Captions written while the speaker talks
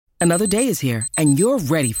Another day is here, and you're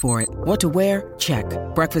ready for it. What to wear? Check.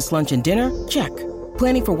 Breakfast, lunch, and dinner? Check.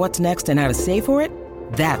 Planning for what's next and how to save for it?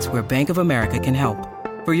 That's where Bank of America can help.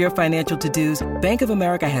 For your financial to-dos, Bank of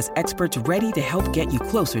America has experts ready to help get you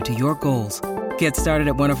closer to your goals. Get started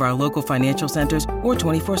at one of our local financial centers or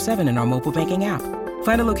 24/7 in our mobile banking app.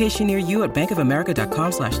 Find a location near you at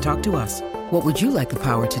bankofamerica.com/talktous. What would you like the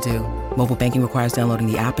power to do? Mobile banking requires downloading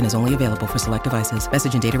the app and is only available for select devices.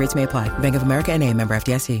 Message and data rates may apply. Bank of America N.A., member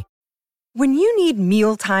FDIC. When you need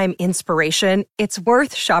mealtime inspiration, it's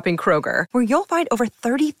worth shopping Kroger, where you'll find over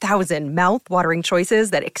 30,000 mouth-watering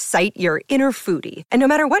choices that excite your inner foodie. And no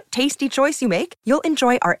matter what tasty choice you make, you'll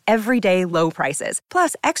enjoy our everyday low prices,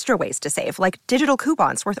 plus extra ways to save, like digital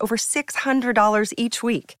coupons worth over $600 each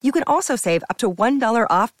week. You can also save up to $1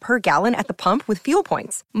 off per gallon at the pump with fuel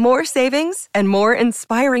points. More savings and more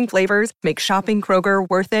inspiring flavors make shopping Kroger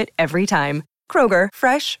worth it every time. Kroger,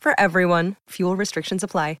 fresh for everyone. Fuel restrictions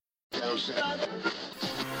apply.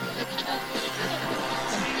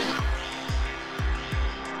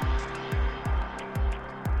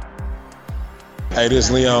 Hey, this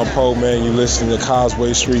is Leon Poe, man. You listening to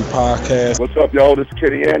Causeway Street Podcast. What's up, y'all? This is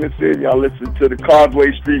Kenny Anderson. Y'all listen to the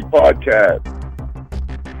Causeway Street Podcast.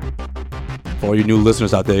 For all you new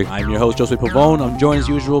listeners out there, I'm your host, Josue Pavone. I'm joined as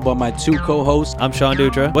usual by my two co-hosts. I'm Sean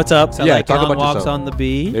Dutra. What's up? Yeah, like talk long about walks yourself. on the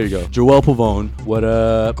bee. There you go. Joel Pavone. What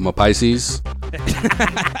up? I'm a Pisces.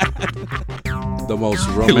 The most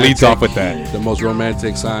romantic. It leads off with that. The most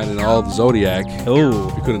romantic sign in all the zodiac. Oh,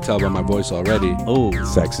 If you couldn't tell by my voice already. oh,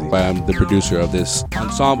 sexy. But I'm the producer of this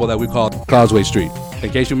ensemble that we call Causeway Street. In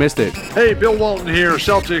case you missed it. Hey, Bill Walton here,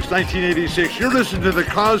 Celtics 1986. You're listening to the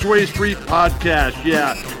Causeway Street Podcast.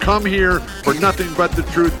 Yeah, come here for nothing but the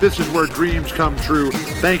truth. This is where dreams come true.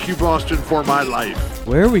 Thank you, Boston, for my life.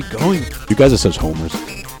 Where are we going? You guys are such homers.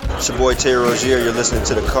 It's your boy Terry Rozier. You're listening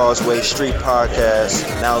to the Causeway Street Podcast.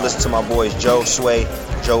 Now listen to my boys Joe, Sway,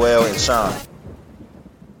 Joel, and Sean.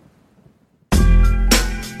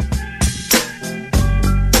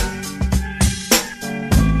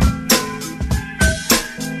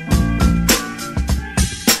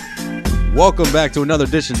 Welcome back to another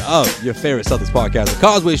edition of your favorite Celtics podcast, the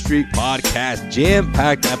Causeway Street Podcast.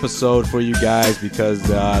 Jam-packed episode for you guys because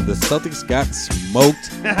the Celtics got smoked.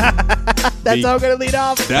 That's how we're going to lead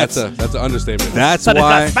off. That's an understatement. That's But it's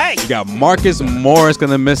why a spank. you got Marcus Morris going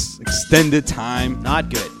to miss extended time. Not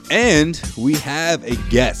good. And we have a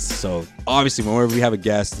guest. So obviously, whenever we have a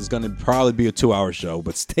guest, it's going to probably be a 2-hour show.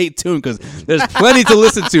 But stay tuned because there's plenty to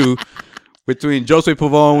listen to between Josue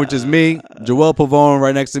Pavone, which is me, Joel Pavone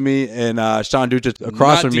right next to me, and Sean Dutra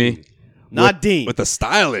across from me. Not Dean. With a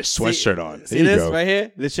stylish sweatshirt on. See this right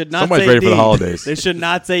here? This should not Somebody's say ready Dean. for the holidays. This should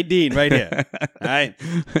not say Dean right here. All right.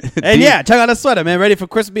 And yeah, check out the sweater, man. Ready for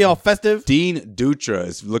Christmas, all festive. Dean Dutra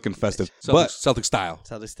is looking festive. Celtic style.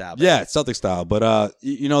 Celtic style. Yeah, Celtic style. But,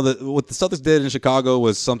 you know, what the Celtics did in Chicago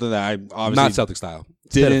was something that I obviously Not Celtic style.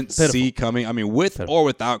 didn't Pitiful. see coming. I mean, with or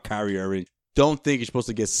without Kyrie Irving, don't think you're supposed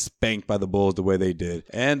to get spanked by the Bulls the way they did.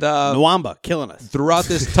 And Nwamba killing us. throughout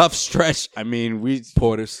this tough stretch, I mean,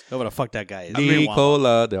 Porters. Know what the fuck that guy is.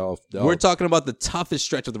 Nicola. They're all we're talking about the toughest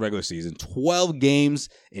stretch of the regular season. 12 games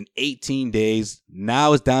in 18 days.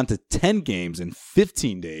 Now it's down to 10 games in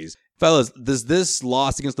 15 days. Fellas, does this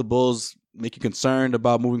loss against the Bulls make you concerned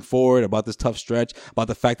about moving forward, about this tough stretch, about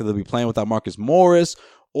the fact that they'll be playing without Marcus Morris?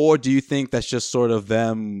 Or do you think that's just sort of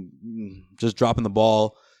them just dropping the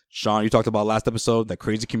ball? Sean, you talked about last episode, that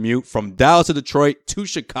crazy commute from Dallas to Detroit to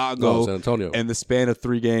Chicago. San Antonio. In the span of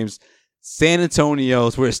 3 games. San Antonio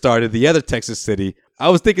is where it started, the other Texas city. I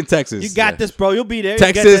was thinking Texas. You got this, bro. You'll be there.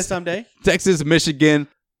 Texas, You'll get there someday. Texas, Michigan,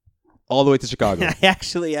 all the way to Chicago.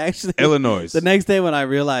 actually. Illinois. The next day when I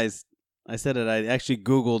realized I said it, I actually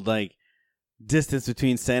Googled like distance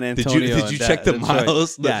between San Antonio Did you check the Detroit.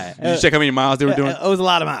 miles? Yeah. Did you check how many miles they were doing? It was a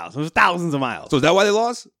lot of miles. It was thousands of miles. So is that why they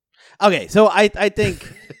lost? Okay, so I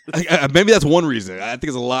think Maybe that's one reason. I think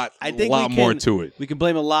it's a lot more to it. we can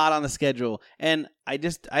blame a lot on the schedule, and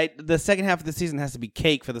the second half of the season has to be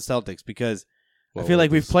cake for the Celtics because I feel like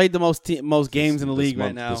we've played the most games in the league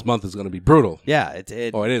right now. This month is going to be brutal. Yeah, it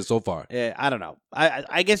is so far. I don't know.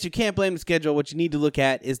 I guess you can't blame the schedule. What you need to look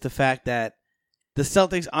at is the fact that the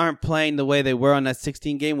Celtics aren't playing the way they were on that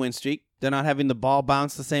 16-game win streak. They're not having the ball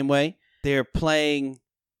bounce the same way. They're playing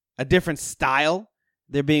a different style.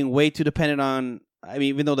 They're being way too dependent on,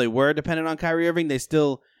 even though they were dependent on Kyrie Irving, they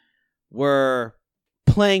still were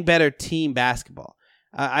playing better team basketball.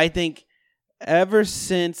 I think ever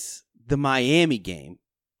since the Miami game,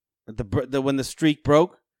 when the streak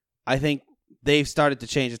broke, I think they've started to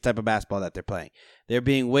change the type of basketball that they're playing. They're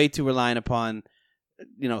being way too reliant upon,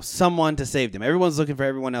 someone to save them. Everyone's looking for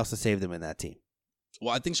everyone else to save them in that team.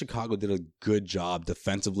 Well, I think Chicago did a good job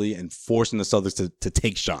defensively and forcing the Celtics to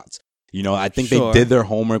take shots. You know, I think they did their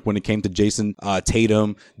homework when it came to Jason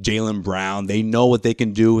Tatum, Jaylen Brown. They know what they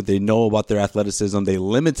can do. They know about their athleticism. They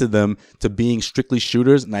limited them to being strictly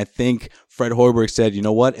shooters. And I think Fred Hoiberg said, you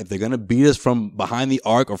know what? If they're going to beat us from behind the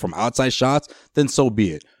arc or from outside shots, then so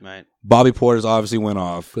be it. Right. Bobby Portis obviously went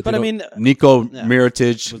off. But I mean, Nico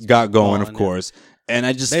Mirotic got going, of course. And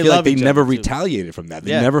I just feel like they never retaliated from that.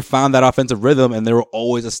 They never found that offensive rhythm, and they were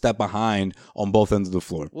always a step behind on both ends of the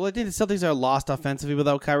floor. Well, I think the Celtics are lost offensively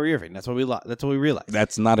without Kyrie Irving. That's what we realized.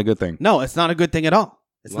 That's not a good thing. No, it's not a good thing at all.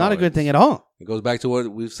 It's not a good thing at all. It goes back to what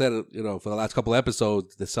we've said, for the last couple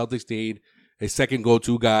episodes. The Celtics need a second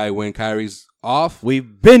go-to guy when Kyrie's off.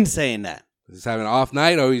 We've been saying that. He's having an off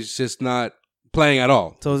night, or he's just not playing at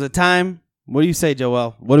all. So is it time? What do you say,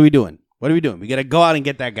 Joel? What are we doing? We got to go out and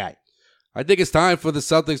get that guy. I think it's time for the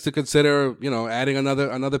Celtics to consider, adding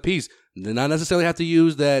another piece. They not necessarily have to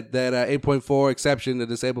use that 8.4 exception, the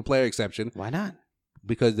disabled player exception. Why not?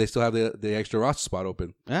 Because they still have the extra roster spot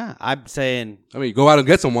open. Yeah, I'm saying. I mean, go out and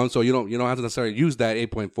get someone, so you don't have to necessarily use that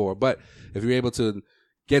 8.4. But if you're able to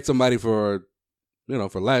get somebody for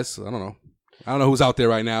less, I don't know. I don't know who's out there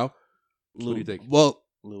right now. What do you think? Well,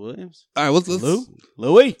 Lou Williams. All right, let's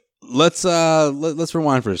Louis. Let's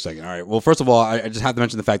rewind for a second. All right. Well, first of all, I just have to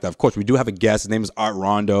mention the fact that, of course, we do have a guest. His name is Art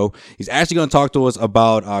Rondo. He's actually going to talk to us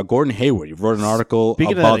about Gordon Hayward. He wrote an article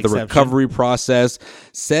about the recovery process.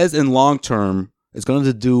 Says in long term, it's going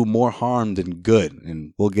to do more harm than good,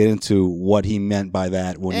 and we'll get into what he meant by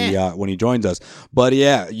that when he joins us. But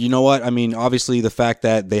yeah, you know what? I mean, obviously, the fact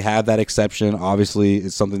that they have that exception obviously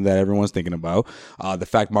is something that everyone's thinking about. The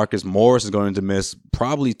fact Marcus Morris is going to miss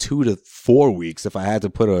probably 2 to 4 weeks. If I had to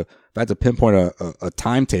pinpoint a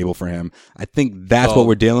timetable for him, I think that's what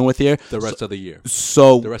we're dealing with here. The rest of the year.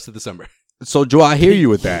 So the rest of December. So, Joe, I hear you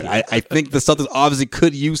with that. I think the Celtics obviously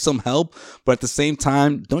could use some help, but at the same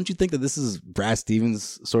time, don't you think that this is Brad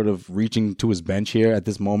Stevens sort of reaching to his bench here at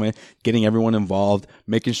this moment, getting everyone involved,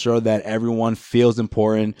 making sure that everyone feels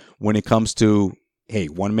important when it comes to, hey,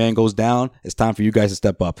 one man goes down, it's time for you guys to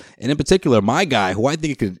step up. And in particular, my guy, who I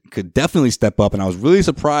think could definitely step up, and I was really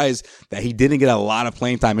surprised that he didn't get a lot of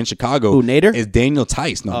playing time in Chicago. Who, Nader? Is Daniel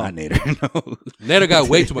Tice. No, not Nader. No. Nader got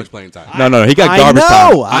way too much playing time. No, he got garbage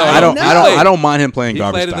time. I don't mind him playing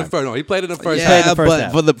garbage time. He played in the first half.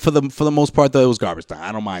 But for the most part, though, it was garbage time.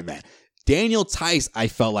 I don't mind that. Daniel Tice, I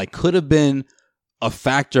felt like could have been a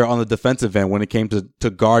factor on the defensive end when it came to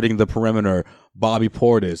guarding the perimeter. Bobby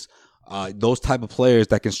Portis. Those type of players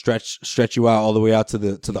that can stretch you out all the way out to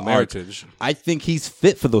the arc. I think he's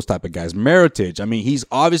fit for those type of guys. Mirotic, I mean, he's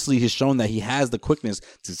shown that he has the quickness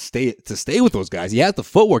to stay with those guys. He has the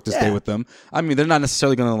footwork to stay with them. I mean, they're not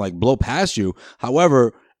necessarily going to blow past you.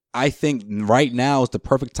 However, I think right now is the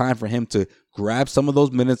perfect time for him to grab some of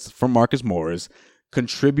those minutes from Marcus Morris,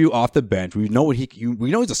 contribute off the bench. We know he's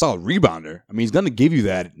a solid rebounder. I mean, he's going to give you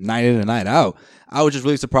that night in and night out. I was just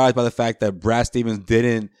really surprised by the fact that Brad Stevens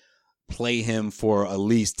didn't play him for at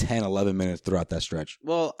least 10, 11 minutes throughout that stretch.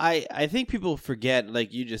 Well, I think people forget,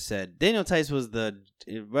 like you just said, Daniel Tice was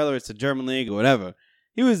whether it's the German league or whatever,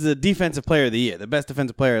 he was the defensive player of the year, the best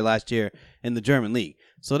defensive player last year in the German league.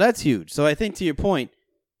 So that's huge. So I think to your point,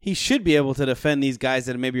 he should be able to defend these guys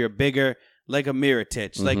that maybe are bigger, like a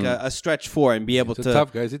Mirotic, like a stretch four, and be able to.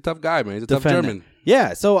 Tough guy. He's a tough guy, man. He's a tough German. It.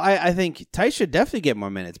 Yeah, so I think Tice should definitely get more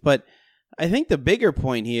minutes. But I think the bigger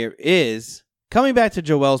point here is, coming back to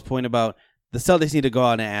Joel's point about the Celtics need to go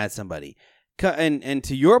out and add somebody. And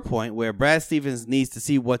to your point where Brad Stevens needs to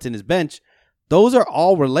see what's in his bench, those are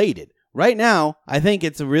all related. Right now, I think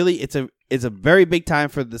it's a very big time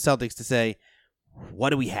for the Celtics to say, what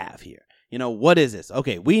do we have here? What is this?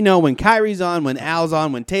 Okay, we know when Kyrie's on, when Al's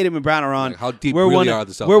on, when Tatum and Brown are on, how deep are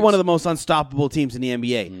the Celtics? We're one of the most unstoppable teams in the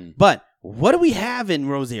NBA. But what do we have in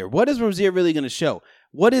Rozier? What is Rozier really going to show?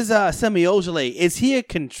 What is Semi Ojeleye? Is he a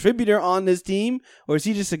contributor on this team, or is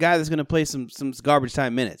he just a guy that's going to play some garbage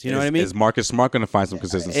time minutes? You know what I mean? Is Marcus Smart going to find some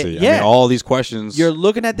consistency? I mean, all these questions. You're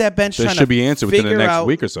looking at that bench. They should be answered within the next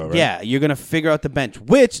week or so, right? Yeah, you're going to figure out the bench,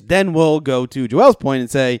 which then will go to Joel's point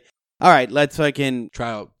and say, all right, let's fucking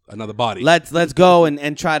try out another body. Let's go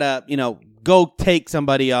and try to go take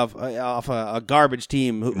somebody off a garbage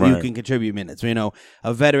team who can contribute minutes.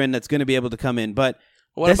 A veteran that's going to be able to come in, but.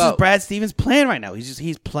 This is Brad Stevens' plan right now.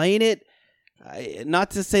 He's playing it.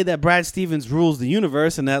 Not to say that Brad Stevens rules the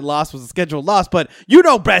universe and that loss was a scheduled loss, but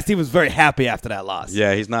Brad Stevens was very happy after that loss.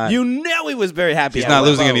 Yeah, he's not. He was very happy. He's not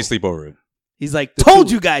losing any sleep over it. He's like,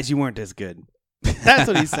 told you guys you weren't as good. That's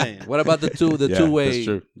what he's saying. What about the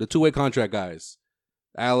two-way contract guys?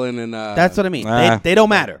 Allen and that's what I mean. They don't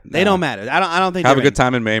matter. They don't matter. I don't think have a good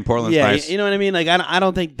time in Maine. Portland's nice. You know what I mean. Like I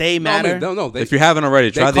don't think they matter. No. If you haven't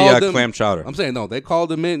already, try the clam chowder. I'm saying no. They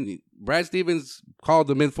called him in. Brad Stevens called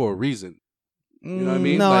them in for a reason. You know what I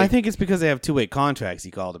mean? No, I think it's because they have two-way contracts. He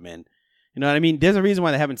called them in. You know what I mean? There's a reason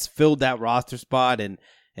why they haven't filled that roster spot, and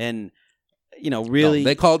really, no,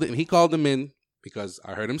 they called him. He called them in because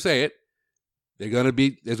I heard him say it. There's gonna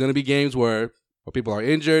be games where people are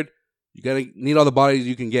injured. You gotta need all the bodies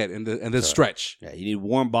you can get in this stretch. Yeah, you need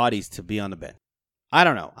warm bodies to be on the bench. I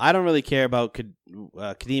don't know. I don't really care about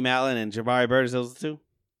Kadeem Allen and Jabari Bird. Is those the two?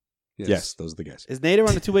 Yes, those are the guys. Is Nader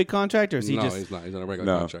on a two-way contract, or is he no, just? No, he's not. He's on a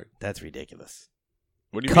regular contract. That's ridiculous.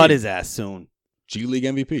 What do you Cut mean? his ass soon. G League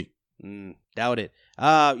MVP. Doubt it.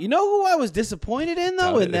 You know who I was disappointed in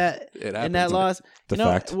though in that loss.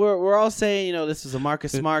 Fact. We're all saying this was a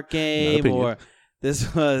Marcus Smart game or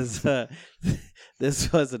this was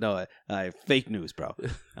fake news, bro.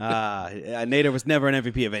 Nader was never an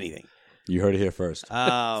MVP of anything. You heard it here first.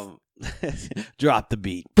 Drop the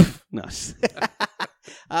beat. No.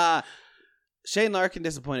 Shane Larkin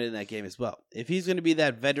disappointed in that game as well. If he's going to be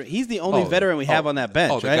that veteran, he's the only veteran we have on that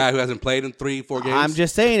bench. Oh, the guy who hasn't played in 3-4 games. I'm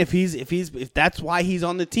just saying, if that's why he's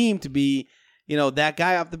on the team to be, that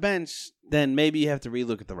guy off the bench, then maybe you have to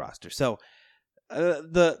relook at the roster. So,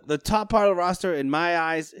 the top part of the roster, in my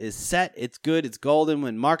eyes, is set. It's good. It's golden.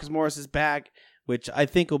 When Marcus Morris is back, which I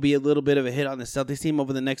think will be a little bit of a hit on the Celtics team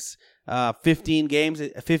over the next 15 days.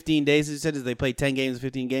 As you said, as they play 10 games,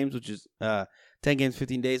 15 games, which is 10 games,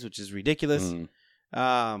 15 days, which is ridiculous.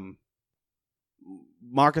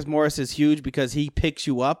 Marcus Morris is huge because he picks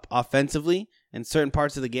you up offensively in certain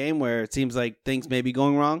parts of the game where it seems like things may be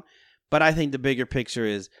going wrong. But I think the bigger picture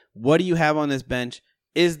is, what do you have on this bench?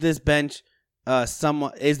 Is this bench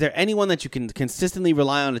is there anyone that you can consistently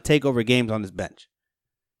rely on to take over games on this bench?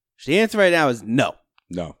 The answer right now is no.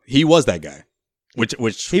 No, he was that guy, which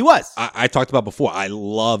he was. I talked about before. I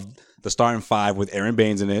loved the starting five with Aaron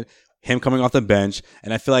Baines in it. Him coming off the bench,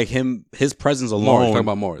 and I feel like his presence alone. Talking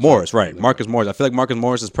about Morris. Morris, right? Marcus Morris. I feel like Marcus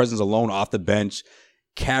Morris's presence alone off the bench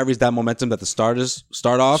carries that momentum that the starters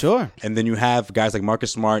start off. Sure. And then you have guys like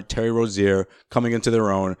Marcus Smart, Terry Rozier coming into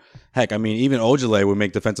their own. Heck, I mean, even Ojale would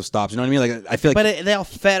make defensive stops. You know what I mean? Like I feel like, but they all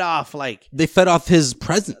fed off they fed off his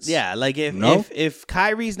presence. Yeah, like if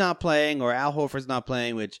Kyrie's not playing or Al Horford's not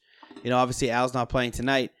playing, which obviously Al's not playing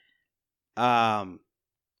tonight.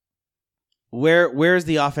 Where's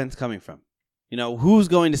the offense coming from? Who's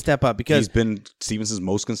going to step up? Because he's been Stevenson's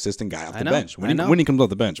most consistent guy off the bench. When he comes off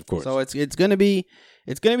the bench, of course. So it's going to be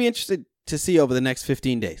interesting to see over the next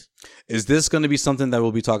 15 days. Is this going to be something that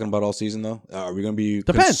we'll be talking about all season, though? Are we going to be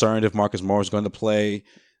concerned if Marcus Morris is going to play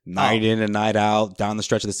night in and night out down the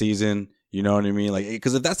stretch of the season? You know what I mean?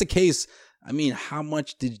 Because if that's the case, I mean, how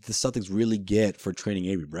much did the Celtics really get for trading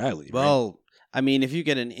Avery Bradley? Well, right? I mean, if you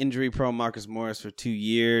get an injury-prone Marcus Morris for 2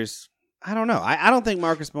 years, I don't know. I don't think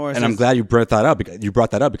Marcus Morris. And I'm glad you brought that up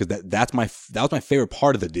because that was my favorite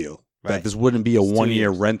part of the deal. Right. That this wouldn't be a 1 year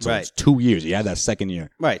rental. Right. It's 2 years. You had that second year.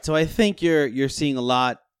 Right. So I think you're seeing a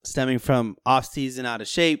lot stemming from off-season, out of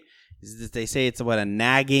shape. They say it's a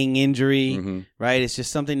nagging injury, right? It's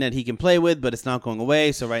just something that he can play with, but it's not going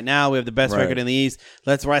away. So right now we have the best record in the East.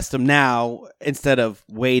 Let's rest him now instead of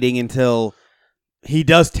waiting until he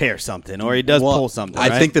does tear something or he does pull something.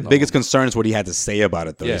 I think the biggest concern is what he had to say about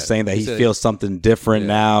it, though. Yeah. He's saying that he feels something different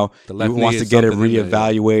now. He wants to get it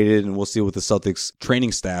reevaluated, and we'll see with the Celtics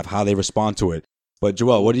training staff how they respond to it. But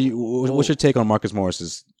Joel, what's your take on Marcus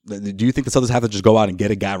Morris? Do you think the Celtics have to just go out and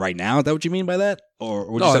get a guy right now? Is that what you mean by that,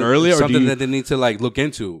 or what you said earlier? Something that they need to look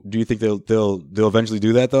into. Do you think they'll eventually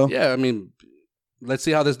do that though? Yeah, I mean, let's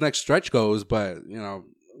see how this next stretch goes. But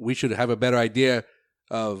we should have a better idea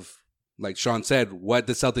of, like Sean said, what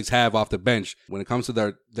the Celtics have off the bench when it comes to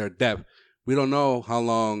their depth. We don't know how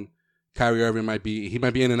long Kyrie Irving might be. He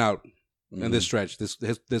might be in and out in this stretch.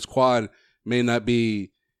 This quad may not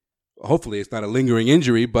be. Hopefully, it's not a lingering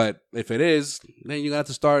injury, but if it is, then you got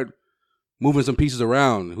to start moving some pieces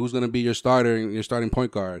around. Who's going to be your starting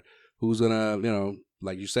point guard? Who's going to,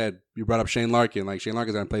 like you said, you brought up Shane Larkin. Like Shane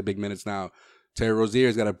Larkin's going to play big minutes now. Terry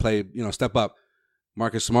Rozier's got to play, step up.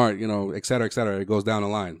 Marcus Smart, et cetera, et cetera. It goes down the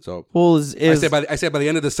line. So, I say by the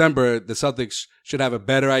end of December, the Celtics should have a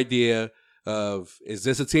better idea of, is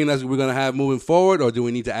this a team that we're going to have moving forward, or do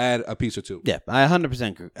we need to add a piece or two? Yeah, I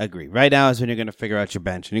 100% agree. Right now is when you're going to figure out your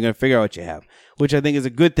bench and you're going to figure out what you have, which I think is a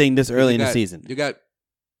good thing this early in the season. You got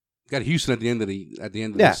Houston at the end of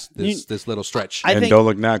this little stretch. Don't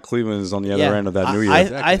look now, Cleveland is on the other end of that New Year.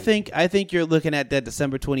 I think you're looking at that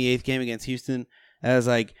December 28th game against Houston as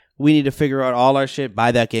we need to figure out all our shit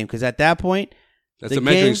by that game, because at that point, That's a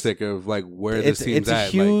measuring stick of like where this team's at.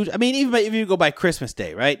 It's huge. I mean, even if you go by Christmas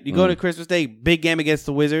Day, right? You go to Christmas Day, big game against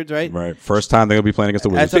the Wizards, right? Right. First time they're gonna be playing against the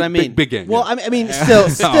Wizards. That's what I mean. Big game. Well, I mean, still,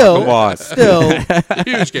 come on.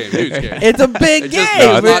 Huge game. It's a big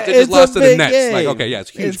game. It just lost to the Nets. Like, okay, yeah,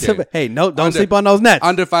 it's a huge game. Hey, don't sleep on those Nets.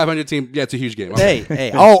 Under 500 team, yeah, it's a huge game.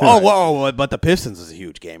 Hey. Whoa, but the Pistons is a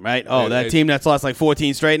huge game, right? Oh, that team that's lost like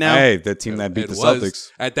 14 straight now. Hey, that team that beat the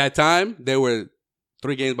Celtics. At that time, they were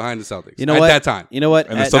 3 games behind the Celtics. You know what? At that time. You know what?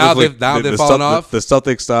 And the Celtics, now they've fallen off. The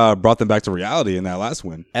Celtics brought them back to reality in that last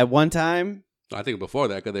win. At one time, I think before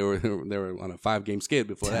that, because they were on a 5-game skid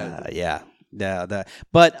before that. Yeah.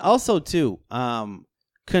 But also too,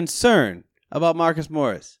 concern about Marcus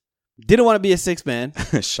Morris. Didn't want to be a 6-man.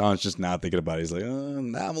 Sean's just now thinking about it. He's like,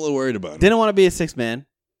 now I'm a little worried about it. Didn't want to be a 6-man.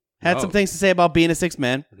 Had some things to say about being a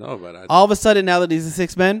 6-man. No, but all of a sudden, now that he's a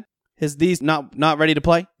 6-man, his D's not ready to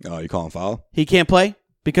play. Oh, you call him foul? He can't play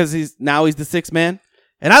because he's the 6th man.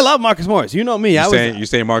 And I love Marcus Morris. You know me. You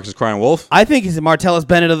saying Marcus is crying wolf? I think he's the Martellus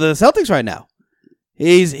Bennett of the Celtics right now.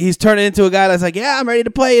 He's turning into a guy that's like, yeah, I'm ready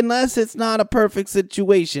to play unless it's not a perfect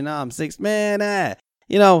situation. I'm 6th man.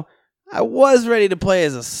 I was ready to play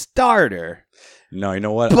as a starter. No, you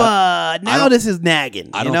know what? But now this is nagging.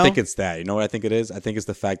 I don't think it's that. You know what I think it is? I think it's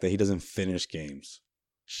the fact that he doesn't finish games.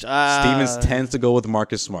 Stevens tends to go with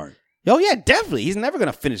Marcus Smart. Oh, yeah, definitely. He's never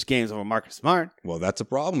going to finish games over Marcus Smart. Well, that's a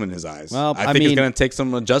problem in his eyes. Well, I think it's going to take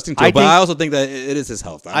some adjusting to it, but I also think that it is his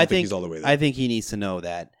health. I don't think he's all the way there. I think he needs to know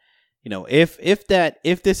that,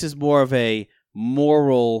 if this is more of a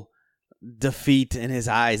moral defeat in his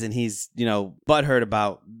eyes and he's, butthurt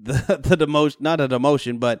about the demotion, not a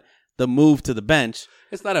demotion, but the move to the bench.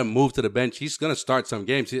 It's not a move to the bench. He's going to start some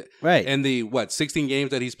games. Right. And the 16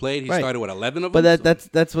 games that he's played, he started 11 of them. But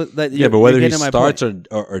that's what that. Yeah, but whether he starts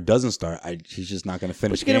or doesn't start, he's just not going to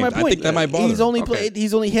finish games. I think that might bother. He's only played.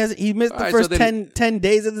 He missed the first 10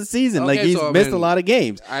 days of the season. Okay, he's missed a lot of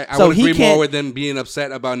games. I would agree more with them being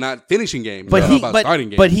upset about not finishing games, starting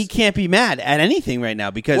games. But he can't be mad at anything right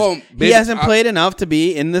now because he hasn't played enough to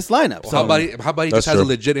be in this lineup. So how about he just has a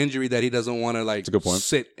legit injury that he doesn't want to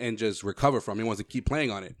sit and just recover from. He wants to keep playing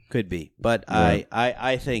on it. Could be. But yeah.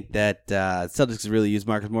 I think that Celtics really use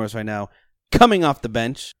Marcus Morris right now, coming off the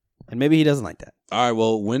bench, and maybe he doesn't like that. All right,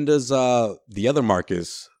 well, when does the other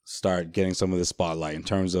Marcus start getting some of the spotlight in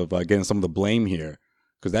terms of getting some of the blame here?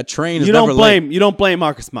 Because that train is never late. You don't blame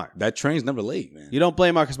Marcus Smart. That train's never late, man. You don't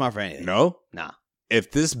blame Marcus Smart for anything. No? Nah. If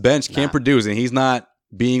this bench can't produce and he's not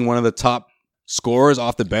being one of the top scorers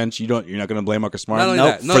off the bench, you're not going to blame Marcus Smart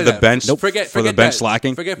for the bench. Forget the bench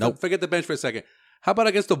slacking. Forget the bench for a second. How about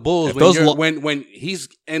against the Bulls when he's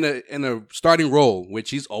in a starting role,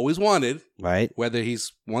 which he's always wanted, right? Whether he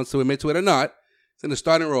wants to admit to it or not, he's in the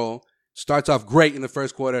starting role. Starts off great in the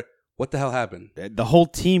first quarter. What the hell happened? The whole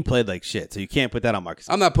team played like shit, so you can't put that on Marcus.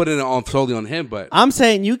 I'm not putting it on solely on him, but I'm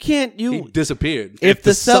saying you can't. He disappeared. If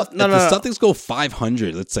the Celtics go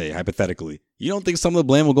 500, let's say hypothetically, you don't think some of the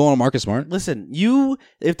blame will go on Marcus Smart? Listen,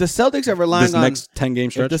 if the Celtics are relying on next 10-game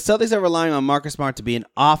stretch, if the Celtics are relying on Marcus Smart to be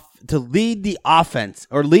to lead the offense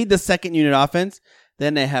or lead the second unit offense,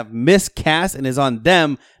 then they have miscast and is on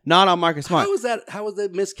them, not on Marcus Smart. How is that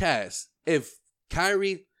miscast? If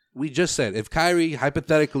Kyrie. We just said if Kyrie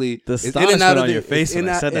hypothetically is in and out of your face when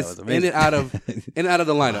I said that was amazing. in and out of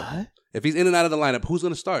the lineup. What? If he's in and out of the lineup, who's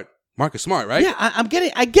going to start? Marcus Smart, right? Yeah,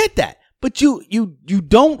 I get that, but you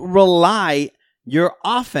don't rely your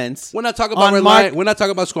offense. We're not talking about relying. We're not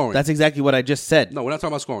talking about scoring. That's exactly what I just said. No, we're not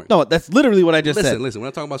talking about scoring. No, that's literally what I just said. Listen, we're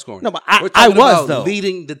not talking about scoring. No, but we're talking about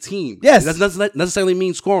leading the team. Yes, that doesn't necessarily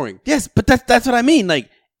mean scoring. Yes, but that's what I mean. Like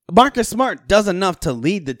Marcus Smart does enough to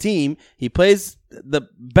lead the team. He plays the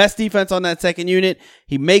best defense on that second unit.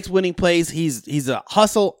 He makes winning plays. He's a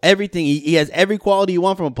hustle, everything. He has every quality you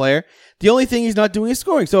want from a player. The only thing he's not doing is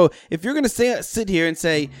scoring. So if you're going to sit here and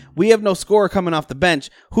say, we have no scorer coming off the bench,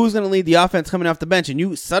 who's going to lead the offense coming off the bench? And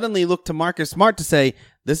you suddenly look to Marcus Smart to say,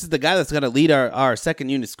 this is the guy that's going to lead our second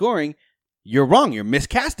unit scoring. You're wrong. You're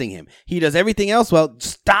miscasting him. He does everything else well.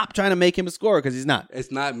 Stop trying to make him a scorer because he's not.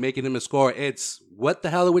 It's not making him a scorer. It's what the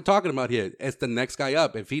hell are we talking about here? It's the next guy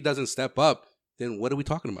up. If he doesn't step up, then what are we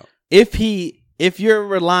talking about? If you're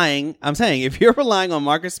relying on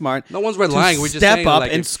Marcus Smart, no one's relying. To we're just step saying, up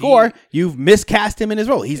like, and score. You've miscast him in his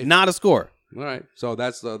role. He's not a scorer. All right. So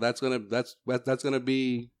that's gonna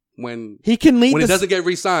be when he can lead. When he doesn't get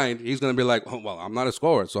re-signed, he's gonna be like, oh, well, I'm not a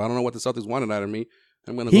scorer, so I don't know what the Celtics wanted out of me.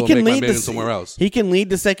 I'm going to go make my million somewhere else. He can lead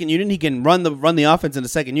the second unit. He can run the offense in the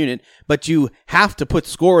second unit, but you have to put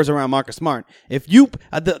scorers around Marcus Smart. If you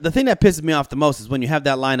the thing that pisses me off the most is when you have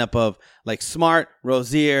that lineup of like Smart,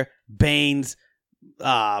 Rozier, Baines,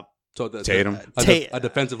 So Tatum. a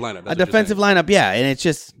defensive lineup. A defensive lineup, yeah. And it's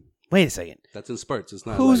just, wait a second. That's in spurts. It's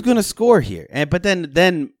not. Who's going to score here? But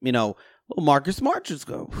then Marcus Smart just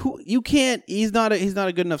go. You can't. He's not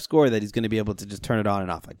a good enough scorer that he's going to be able to just turn it on and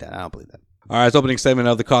off like that. I don't believe that. All right, it's opening segment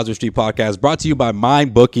of the Causeway Street Podcast brought to you by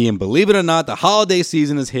MyBookie. And believe it or not, the holiday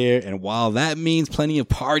season is here. And while that means plenty of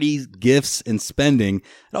parties, gifts, and spending,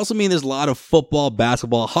 it also means there's a lot of football,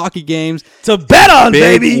 basketball, hockey games to bet on,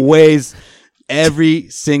 big baby. Ways every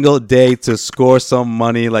single day to score some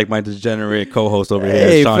money, like my degenerate co-host over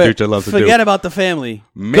here, Sean Dutra, loves to do. Forget about the family.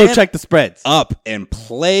 Man, go check the spreads. Up and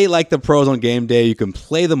play like the pros on game day. You can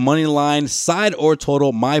play the money line, side or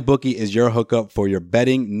total. MyBookie is your hookup for your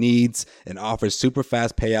betting needs and offers super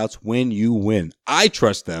fast payouts when you win. I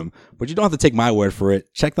trust them, but you don't have to take my word for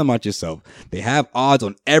it. Check them out yourself. They have odds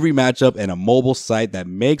on every matchup and a mobile site that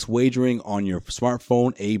makes wagering on your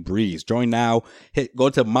smartphone a breeze. Join now. Go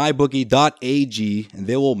to mybookie.ag and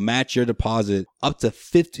they will match your deposit up to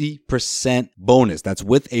 50% bonus. That's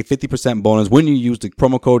with a 50% bonus when you use the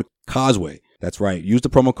promo code Causeway. That's right. Use the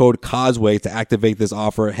promo code Causeway to activate this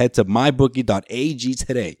offer. Head to mybookie.ag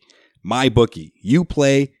today. MyBookie. You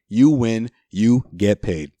play, you win, you get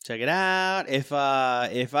paid. Check it out. If I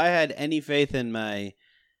had any faith in my,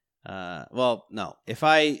 if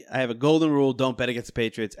I have a golden rule, don't bet against the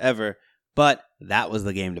Patriots ever. But that was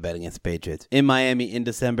the game to bet against the Patriots in Miami in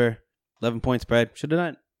December. 11-point spread. Should have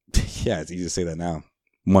done it. Yeah, it's easy to say that now.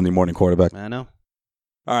 Monday morning quarterback. I know.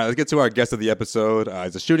 All right, let's get to our guest of the episode.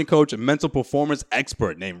 He's a shooting coach and mental performance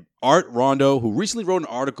expert named Art Rondo, who recently wrote an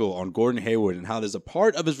article on Gordon Hayward and how there's a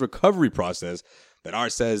part of his recovery process that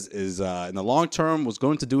Art says is in the long term was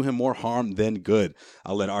going to do him more harm than good.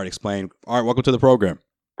 I'll let Art explain. Art, welcome to the program.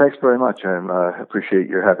 Thanks very much. I appreciate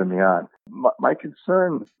you having me on. My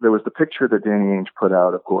concern, there was the picture that Danny Ainge put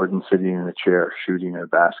out of Gordon sitting in a chair shooting a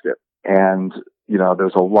basket. And,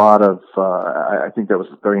 there's a lot of, I think that was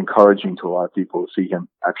very encouraging to a lot of people to see him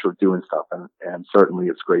actually doing stuff. And certainly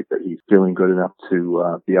it's great that he's feeling good enough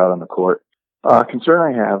to be out on the court. Concern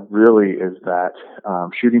I have really is that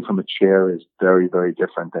shooting from a chair is very, very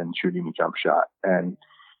different than shooting a jump shot. And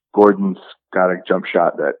Gordon's got a jump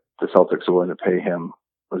shot that the Celtics are willing to pay him,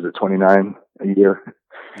 was it $29 a year?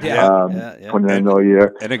 Yeah, $29 million a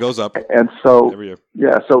year, and it goes up. And so, every year.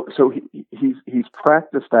 Yeah, so he's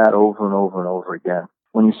practiced that over and over and over again.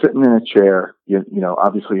 When you're sitting in a chair, you know,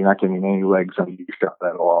 obviously you're not getting any legs under your shot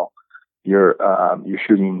at all. You're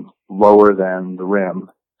shooting lower than the rim,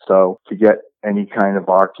 so to get any kind of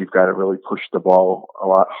arc, you've got to really push the ball a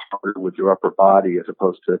lot harder with your upper body as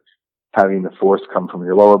opposed to having the force come from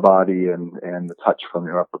your lower body and the touch from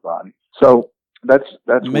your upper body. So that's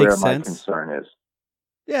where my concern is.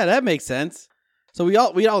 Yeah, that makes sense. So we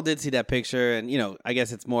all did see that picture, and I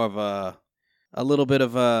guess it's more of a little bit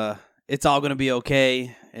of a it's all going to be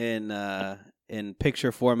okay in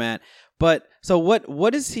picture format. But so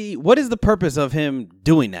what is the purpose of him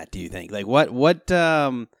doing that? Do you think? Like why did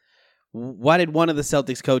one of the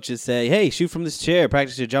Celtics coaches say, "Hey, shoot from this chair,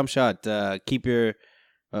 practice your jump shot, keep your"?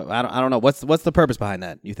 I don't know. What's the purpose behind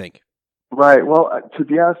that? You think? Right. Well, to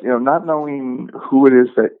be honest, not knowing who it is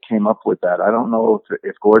that came up with that, I don't know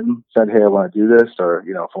if Gordon said, "Hey, I want to do this," or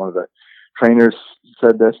if one of the trainers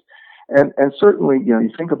said this. And certainly, you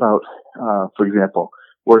think about, for example,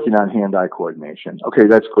 working on hand-eye coordination. Okay,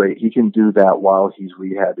 that's great. He can do that while he's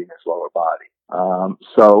rehabbing his lower body.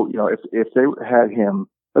 So, if they had him,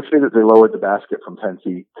 let's say that they lowered the basket from 10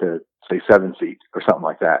 feet to say 7 feet or something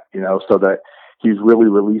like that, so that he's really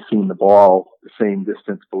releasing the ball the same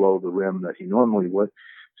distance below the rim that he normally would.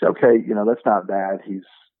 So, okay, that's not bad. He's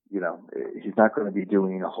not going to be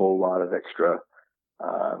doing a whole lot of extra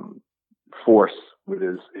force with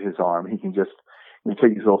his arm. He can just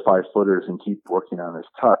take his little 5-footers and keep working on his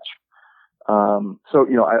touch. So,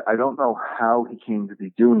 I don't know how he came to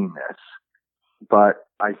be doing this, but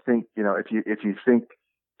I think, if you think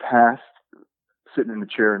past sitting in the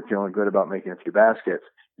chair and feeling good about making a few baskets,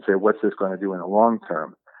 you say, what's this going to do in the long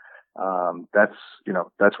term?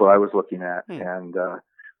 That's what I was looking at. And,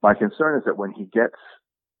 my concern is that when he gets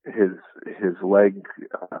his leg,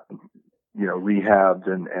 rehabbed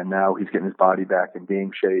and now he's getting his body back in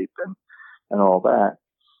game shape and all that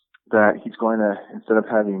he's going to, instead of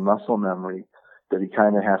having muscle memory that he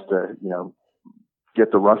kind of has to,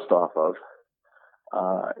 get the rust off of,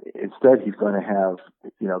 instead he's going to have,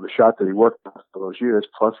 the shot that he worked on for those years,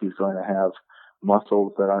 plus he's going to have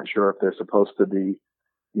muscles that aren't sure if they're supposed to be,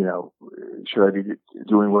 should I be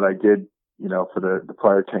doing what I did, for the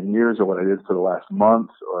prior 10 years or what I did for the last month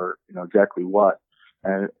or, exactly what.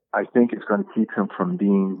 And I think it's going to keep him from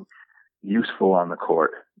being useful on the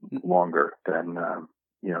court longer than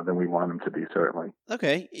than we want him to be, certainly.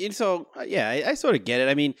 Okay. And so, I sort of get it.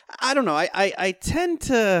 I mean, I don't know. I tend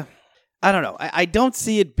to, I don't know. I don't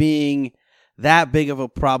see it being that big of a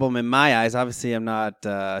problem in my eyes. Obviously, I'm not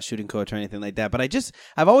a shooting coach or anything like that, but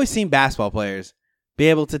I've always seen basketball players be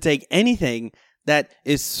able to take anything that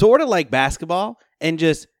is sort of like basketball and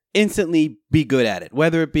just instantly be good at it,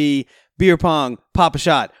 whether it be beer pong, pop a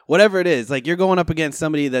shot, whatever it is. Like, you're going up against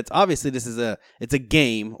somebody that's obviously it's a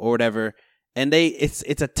game or whatever, and it's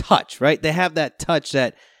a touch, right? They have that touch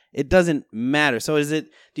that it doesn't matter. So do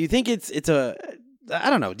you think I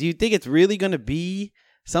don't know, do you think it's really going to be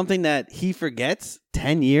something that he forgets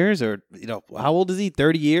 10 years or, how old is he?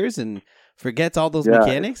 30 years and forgets all those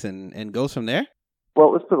mechanics and goes from there?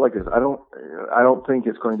 Well, let's put it like this. I don't think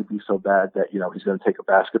it's going to be so bad that, he's going to take a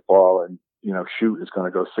basketball and, shoot is going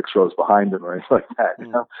to go 6 rows behind him or anything like that,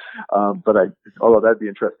 But although that'd be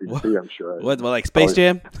interesting to see, I'm sure. What, like Space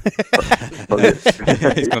Jam?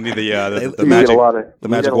 It's going to be the magic, the magic water.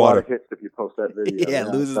 A lot of hits if you post that video. Yeah,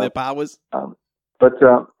 loses their powers. But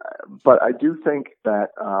I do think that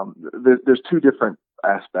there's two different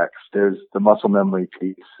aspects. There's the muscle memory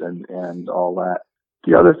piece and all that.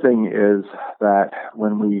 The other thing is that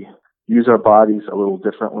when we use our bodies a little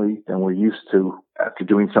differently than we're used to after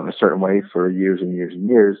doing something a certain way for years and years and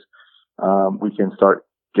years, we can start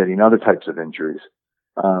getting other types of injuries.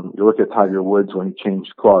 You look at Tiger Woods when he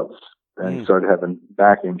changed clubs and he started having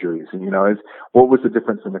back injuries. And, what was the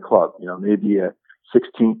difference in the club? Maybe a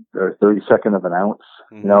 16th or 32nd of an ounce,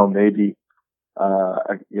 maybe,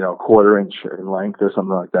 a quarter inch in length or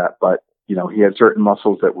something like that. But, he had certain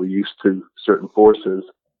muscles that were used to certain forces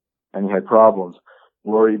and he had problems.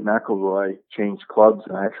 Rory McIlroy changed clubs,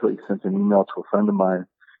 and I actually sent an email to a friend of mine,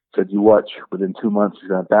 said, you watch, within 2 months he's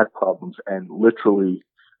going to have back problems. And literally,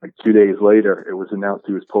 like 2 days later, it was announced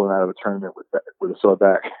he was pulling out of a tournament with a sore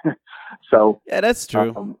back. So yeah, that's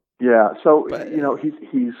true. He's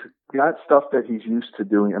got stuff that he's used to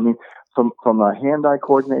doing. I mean, from a hand-eye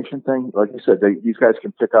coordination thing, like you said, these guys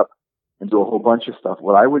can pick up and do a whole bunch of stuff.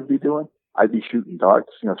 What I would be doing, I'd be shooting darts,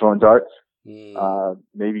 throwing darts,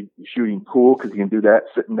 maybe shooting pool because he can do that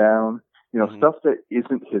sitting down, stuff that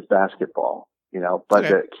isn't his basketball, but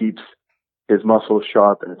that keeps his muscles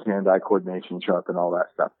sharp and his hand-eye coordination sharp and all that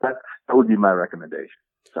stuff. That would be my recommendation.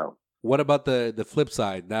 So, what about the flip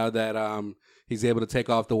side? Now that he's able to take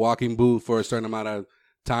off the walking boot for a certain amount of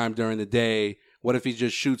time during the day, what if he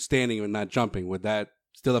just shoots standing and not jumping? Would that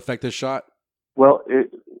still affect his shot? Well,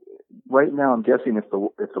 right now I'm guessing if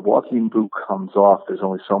the walking boot comes off, there's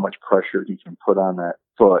only so much pressure he can put on that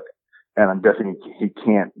foot, and I'm guessing he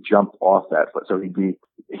can't jump off that foot. So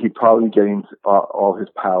he'd probably getting all his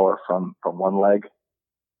power from one leg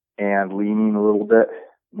and leaning a little bit.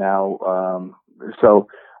 Now, so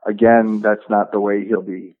again, that's not the way he'll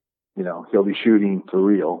be shooting for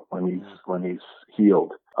real when he's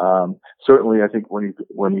healed. Certainly, I think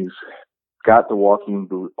when he's got the walking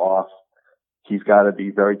boot off, he's got to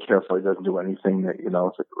be very careful he doesn't do anything that,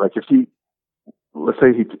 if he, let's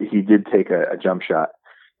say he did take a jump shot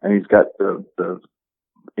and he's got the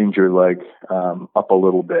injured leg up a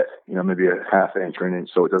little bit, maybe a half inch or an inch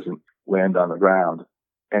so it doesn't land on the ground,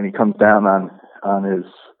 and he comes down on his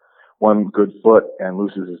one good foot and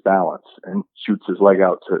loses his balance and shoots his leg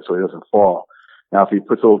out so he doesn't fall. Now, if he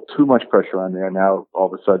puts a little too much pressure on there, now all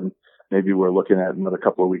of a sudden maybe we're looking at another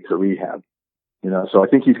couple of weeks of rehab. So I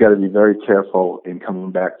think he's got to be very careful in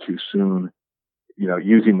coming back too soon,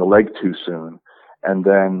 using the leg too soon. And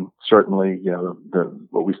then certainly,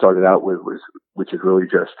 what we started out with which is really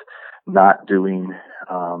just not doing,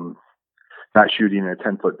 not shooting a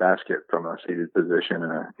 10-foot basket from a seated position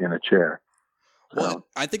in a chair. Well,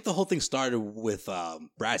 I think the whole thing started with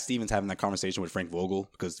Brad Stevens having that conversation with Frank Vogel,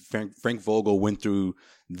 because Frank Vogel went through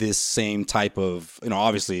this same type of,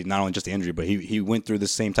 obviously not only just the injury, but he went through the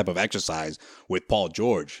same type of exercise with Paul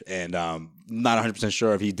George. And not 100%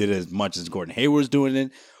 sure if he did it as much as Gordon Hayward's doing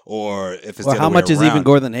it, or if it's the other how much way is around. even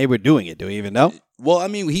Gordon Hayward doing it? Do we even know? Well, I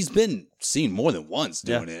mean, he's been seen more than once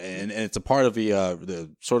doing it, and it's a part of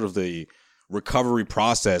the sort of the recovery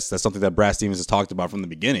process. That's something that Brad Stevens has talked about from the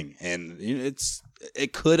beginning, and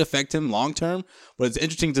it could affect him long term. But it's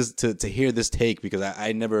interesting to hear this take, because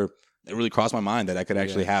it really crossed my mind that I could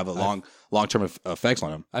actually have a long term effects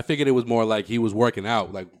on him. I figured it was more like he was working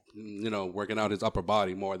out, working out his upper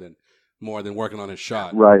body more than working on his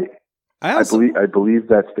shot. Right. I believe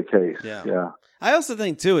that's the case. Yeah. I also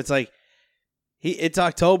think too, it's like it's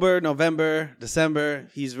October, November, December.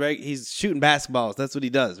 He's shooting basketballs. That's what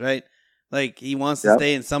he does, right? Like, he wants to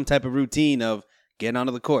stay in some type of routine of getting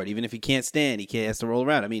onto the court. Even if he can't stand, he has to roll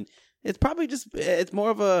around. I mean, it's probably it's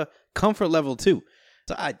more of a comfort level too.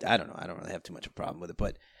 So I don't know. I don't really have too much of a problem with it.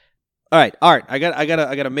 But all right, Art, I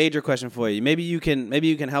got a major question for you. Maybe you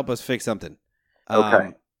can help us fix something.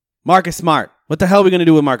 Okay. Marcus Smart. What the hell are we gonna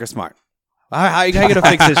do with Marcus Smart? How are you gonna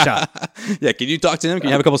fix this shot? Yeah, can you talk to him? Can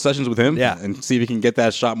you have a couple sessions with him? Yeah. And see if he can get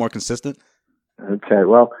that shot more consistent? Okay.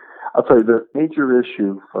 Well, I'll tell you the major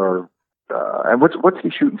issue for and what's he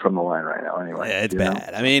shooting from the line right now? Anyway, Yeah, it's you know?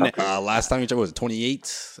 bad. I mean, Last time you checked, was it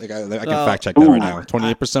 28? Like I can Well, fact check that right now.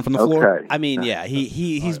 28% from the floor. Okay. I mean, yeah,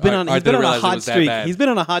 he's been on I he's been didn't on a realize it hot was that streak. bad. He's been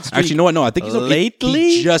on a hot streak. Actually, you know what? No, I think Lately?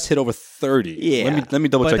 he just hit over 30. Yeah. Let me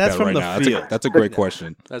double But check that's that from right the now. field. That's a great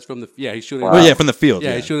question. That's from the he's shooting. Wow. Oh yeah, from the field.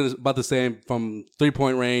 Yeah, he's shooting about the same from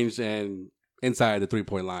 3-point range and inside the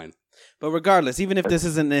 3-point line. But regardless, even if this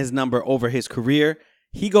isn't his number over his career,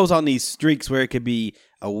 he goes on these streaks where it could be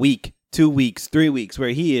a week, 2 weeks, 3 weeks, where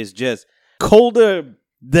he is just colder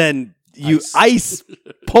than ice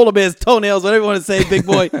polar bear's toenails, whatever you want to say, big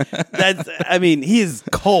boy. He is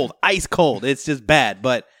cold, ice cold. It's just bad.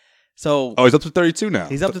 But so Oh, he's up to 32 now.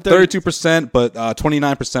 He's up to 32%, but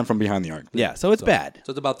 29% from behind the arc. yeah, so it's bad.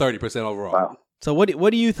 So it's about 30% overall. Wow. So what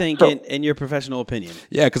do you think in your professional opinion?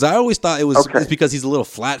 Yeah, because I always thought it's Okay. because he's a little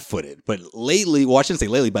flat-footed. But lately, well, I shouldn't say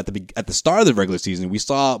lately, but at the start of the regular season, we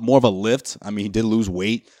saw more of a lift. I mean, he did lose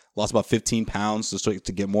weight, lost about 15 pounds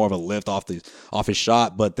to get more of a lift off his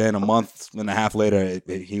shot. But then a month and a half later,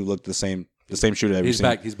 he looked the same shooter that we've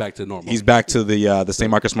seen. He's back to normal. He's back to the same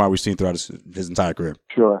Marcus Smart we've seen throughout his entire career.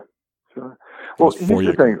 Sure. Well, Almost here's 4 the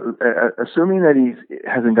years. thing. Assuming that he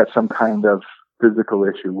hasn't got some kind of physical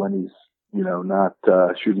issue when he's, not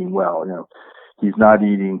shooting well, he's not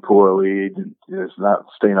eating poorly, he's not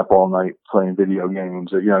staying up all night playing video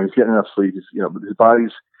games, he's getting enough sleep, his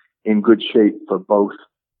body's in good shape for both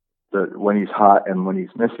when he's hot and when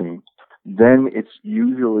he's missing, then it's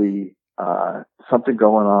usually something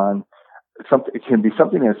going on. It can be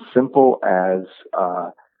something as simple as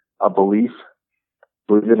a belief,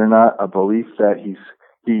 believe it or not, a belief that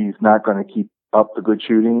he's not going to keep up the good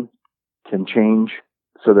shooting can change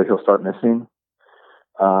so that he'll start missing.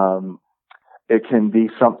 It can be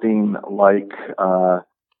something like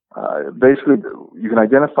basically you can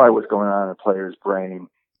identify what's going on in a player's brain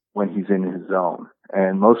when he's in his zone.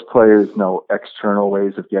 And most players know external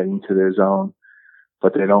ways of getting to their zone,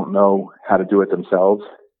 but they don't know how to do it themselves,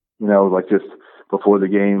 like just before the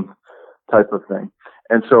game type of thing.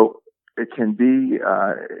 And so it can be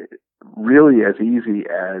really as easy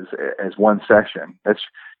as one session. That's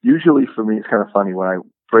usually, for me, it's kind of funny when I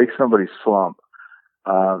break somebody's slump.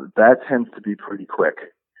 That tends to be pretty quick.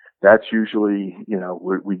 That's usually,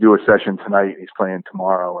 we do a session tonight, he's playing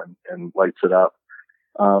tomorrow and lights it up.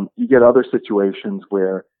 You get other situations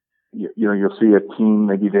where, you'll see a team,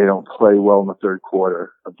 maybe they don't play well in the third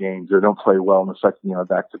quarter of games. They don't play well in the second,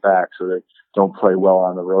 back to back. So they don't play well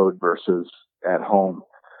on the road versus at home.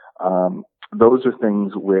 Those are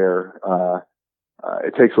things where,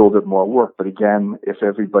 it takes a little bit more work. But again, if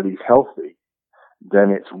everybody's healthy, then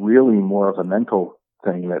it's really more of a mental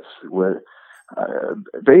thing. That's where,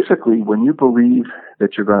 basically when you believe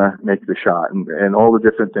that you're going to make the shot and all the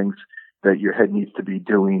different things that your head needs to be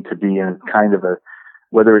doing to be in kind of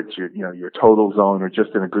whether it's your total zone or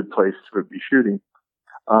just in a good place to be shooting,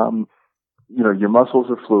 your muscles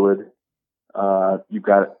are fluid. You've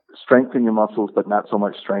got strength in your muscles, but not so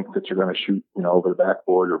much strength that you're going to shoot, over the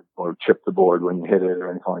backboard or chip the board when you hit it or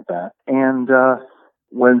anything like that. And,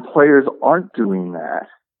 when players aren't doing that,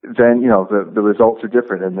 then, the results are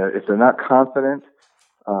different. And if they're not confident,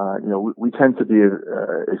 we tend to be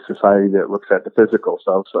a society that looks at the physical.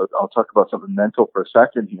 So I'll talk about something mental for a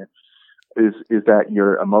second here, is that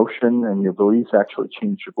your emotion and your beliefs actually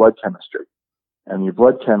change your blood chemistry. And your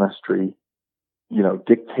blood chemistry,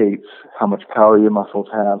 dictates how much power your muscles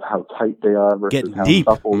have, how tight they are versus Getting how deep.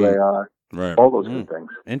 supple they are. Right. All those good things.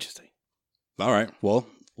 Interesting. All right. Well,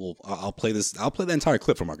 I'll play this. I'll play the entire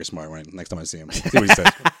clip for Marcus Smart right next time I see him. See what he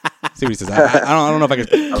says. See what he says. I don't know if I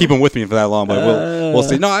can keep him with me for that long, but we'll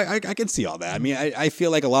see. No, I can see all that. I mean, I feel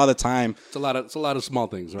like a lot of the time It's a lot of small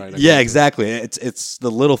things, right? Yeah, exactly. It's the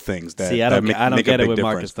little things that See, I don't make get a it big with difference.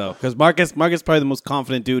 Marcus though, because Marcus probably the most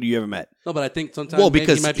confident dude you ever met. No, but I think sometimes maybe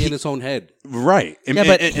he might be in his own head. Right. And, Yeah,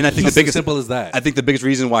 but and I think it's the biggest simple as that. I think the biggest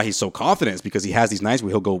reason why he's so confident is because he has these nights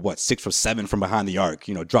where he'll go 6 for 7 from behind the arc,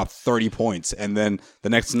 drop 30 points, and then the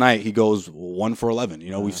next night he goes 1 for 11.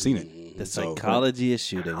 We've seen it. The psychology is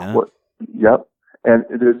shooting, huh? Yep. And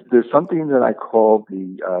there's something that I call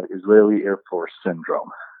the Israeli Air Force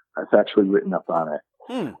syndrome. It's actually written up on it.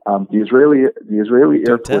 The Israeli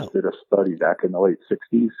Air Force did a study back in the late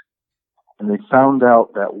 60s, and they found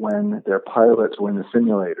out that when their pilots were in the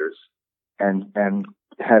simulators and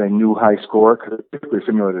had a new high score, because typically a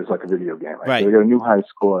simulator is like a video game, right? Right. So they got a new high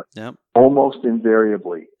score. Yep. Almost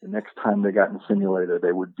invariably, the next time they got in the simulator,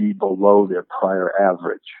 they would be below their prior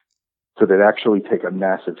average. So they'd actually take a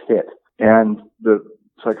massive hit. And the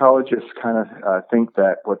psychologists kind of think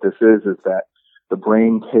that what this is that the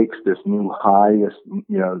brain takes this new high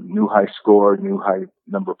score, new high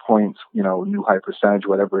number of points, new high percentage,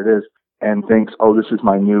 whatever it is, and thinks, oh, this is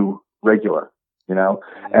my new regular,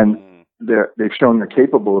 and they've shown they're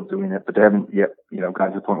capable of doing it, but they haven't yet,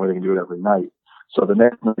 gotten to the point where they can do it every night. So the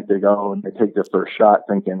next night they go and they take their first shot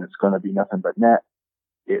thinking it's going to be nothing but net.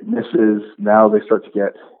 It misses. Now they start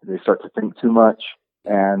to think too much.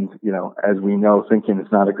 And, as we know, thinking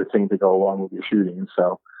is not a good thing to go along with your shooting. And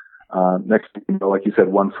so, next thing, like you said,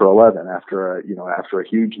 1 for 11 after a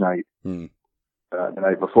huge night, the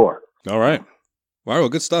night before. All right. Well,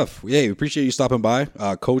 good stuff. Yeah, we appreciate you stopping by.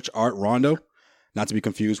 Coach Art Rondo, not to be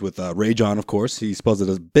confused with Ray John, of course. He spells it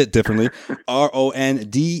a bit differently. RONDEAU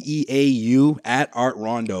at Art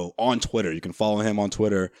Rondo on Twitter. You can follow him on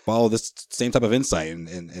Twitter. Follow this same type of insight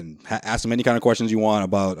and ask him any kind of questions you want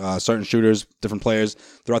about certain shooters, different players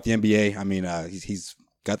throughout the NBA. I mean, he's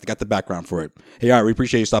got the background for it. Hey, Art, we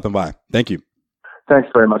appreciate you stopping by. Thank you. Thanks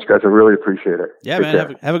very much, guys. I really appreciate it. Yeah,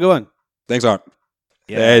 man. Have a good one. Thanks, Art.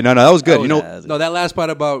 Yeah. Hey, no, that was good. That last part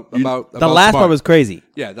about the last Smart. part was crazy.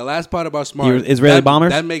 Yeah, the last part about Smart. Israeli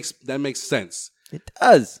bombers. That makes sense. It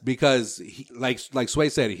does, because like Sway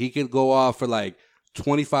said, he can go off for like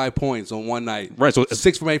 25 points on one night. Right. So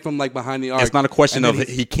 6 from 8 from like behind the arc. It's not a question of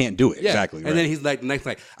he can't do it. Yeah. Exactly. And then he's like the next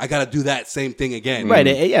night, I got to do that same thing again. Right.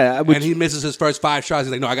 Yeah. And he misses his first 5 shots.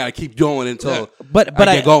 He's like, no, I got to keep going until but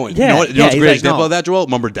I get going. Yeah, what's a great example of that, Joel?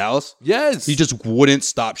 Remember Dallas? Yes. He just wouldn't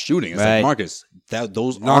stop shooting. It's like, Marcus,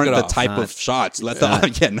 those aren't the type of shots. Let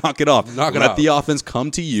knock it off. Let the offense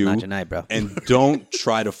come to you. Not your night, bro. And don't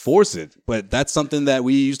try to force it. But that's something that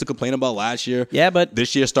we used to complain about last year. Yeah, but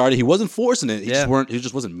this year started. He wasn't forcing it. He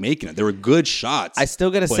just wasn't making it. There were good shots. I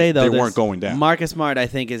still gotta say though, they weren't going down. Marcus Smart, I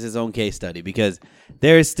think, is his own case study, because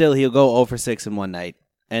there is still, he'll go 0 for 6 in one night,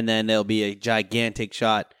 and then there'll be a gigantic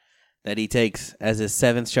shot that he takes as his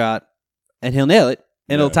 7th shot, and he'll nail it,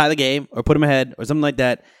 and it'll tie the game or put him ahead or something like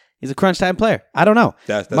that. He's a crunch time player. I don't know.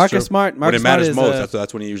 That's Marcus true. Smart. When it matters Smart most,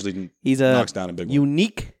 that's when he usually he's knocks down a big one.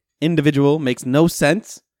 Unique individual, makes no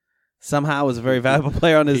sense. Somehow was a very valuable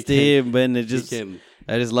player on his team, but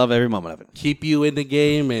I just love every moment of it. Keep you in the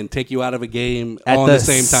game and take you out of a game at on the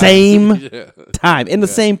same time. In the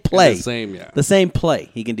same play. The same play.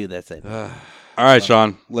 He can do that same. All right,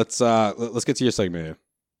 Sean. Let's get to your segment here.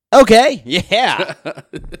 Okay. Yeah.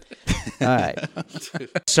 All right.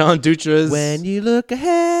 Sean Dutra's When You Look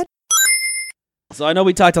Ahead. So I know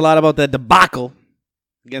we talked a lot about the debacle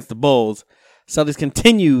against the Bulls. Celtics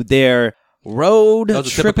continue their road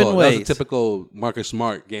tripping ways. That was a typical Marcus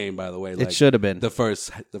Smart game, by the way. It should have been the first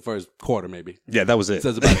quarter, maybe. Yeah, that was it.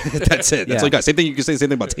 That's it. That's all you got. Same thing. You can say the same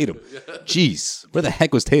thing about Tatum. Jeez, where the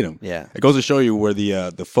heck was Tatum? Yeah, it goes to show you where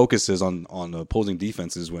the focus is on opposing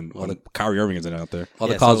defenses when Kyrie Irving isn't out there. All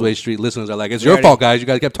the Causeway Street listeners are like, "It's your fault, guys. You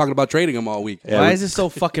guys kept talking about trading him all week." Yeah, why is this so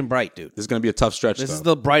fucking bright, dude? This is gonna be a tough stretch. This is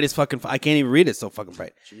the brightest fucking. I can't even read it. It's so fucking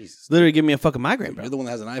bright. Jesus, literally give me a fucking migraine, bro. You're the one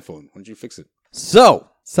that has an iPhone. Why don't you fix it? So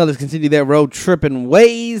Celtics continue their road tripping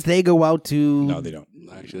ways. They go out to. No, they don't.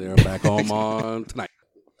 Actually, they're back home on tonight.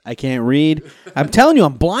 I can't read. I'm telling you,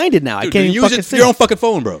 I'm blinded now. Dude, I can't even fucking see. Your own fucking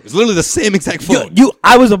phone, bro. It's literally the same exact phone.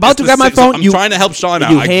 I was about to grab my phone. I'm trying to help Sean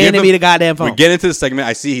out. You handed me the goddamn phone. We get into the segment.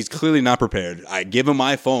 I see he's clearly not prepared. I give him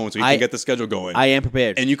my phone so he can get the schedule going. I am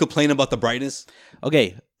prepared. And you complain about the brightness?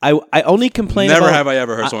 Okay. I only complain Never about... have I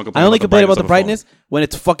ever heard someone complain I only complain about the phone. brightness when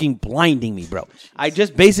it's fucking blinding me, bro. I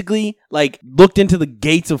just basically, looked into the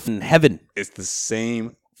gates of heaven. It's the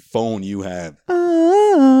same phone you have.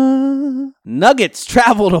 Nuggets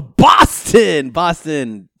travel to Boston.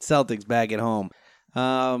 Boston Celtics back at home.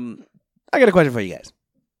 I got a question for you guys.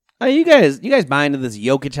 Are you guys buying into this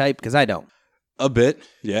Jokic hype? Because I don't. A bit,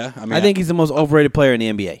 yeah. I think he's the most overrated player in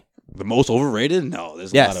the NBA. The most overrated? No,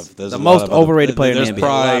 there's yes, a lot of the most overrated player in the NBA. There's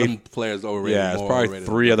probably a lot of players overrated. Yeah, it's probably overrated.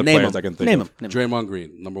 3 other players I can think of. Name Draymond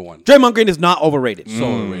Green, number 1. Draymond Green is not overrated. So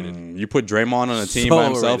overrated. You put Draymond on a team by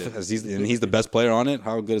himself, and he's the best player on it.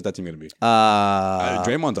 How good is that team going to be?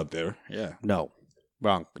 Draymond's up there. Yeah. No,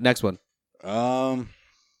 wrong. Next one.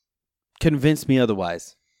 Convince me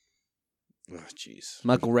otherwise. Oh, jeez.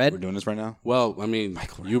 Michael Redd. We're doing this right now. Well, I mean,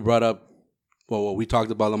 you brought up. Well, we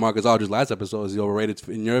talked about LaMarcus Aldridge last episode. Is he overrated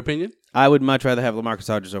in your opinion? I would much rather have LaMarcus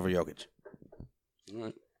Aldridge over Jokic. All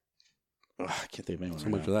right. I can't think of anyone. So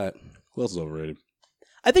much for that. Who else is overrated?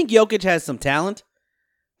 I think Jokic has some talent.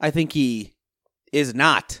 I think he is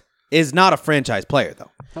not a franchise player,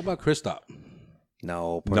 though. How about Kristaps?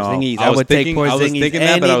 No, No, Porzingis. I was take thinking Porzingis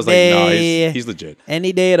that, but I was like, no, he's legit.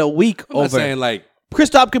 Any day of the week I'm not over. saying like,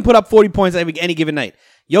 Kristaps can put up 40 points any given night.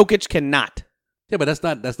 Jokic cannot. yeah, but that's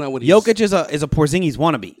not what he's. Jokic is a Porzingis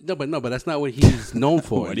wannabe. No, but that's not what he's known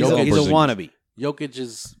for. He's a wannabe. Jokic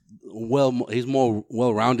is he's more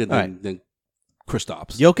well-rounded than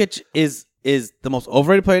Kristaps. Jokic is the most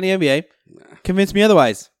overrated player in the NBA. Convince me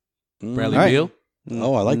otherwise. Bradley All right. Beal.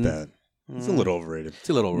 Oh, I like that. It's a little overrated. It's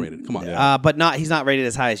a little overrated. Come on. But he's not rated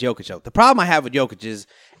as high as Jokic. Though. The problem I have with Jokic is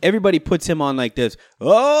everybody puts him on like this.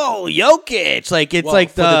 Oh, Jokic! Like it's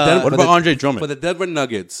like the. What about Andre Drummond? For the Denver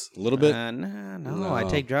Nuggets, A little bit. No, I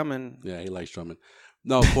take Drummond. yeah, he likes Drummond.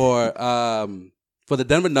 No, for the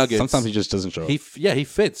Denver Nuggets, Sometimes he just doesn't show up. he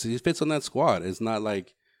fits. He fits on that squad. It's not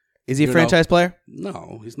like Is he a you franchise player?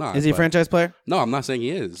 No, he's not. Is he a but- franchise player? No, I'm not saying he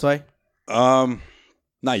is. Sway?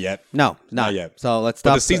 Not yet. No, Not yet. So let's But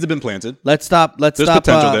stop. the seeds have been planted. Let's stop. Let's There's stop.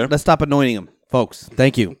 potential there. Let's stop anointing him, folks.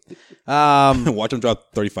 Thank you. Watch him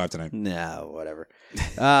drop 35 tonight. No, whatever.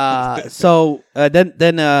 So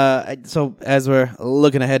as we're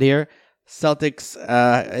looking ahead here,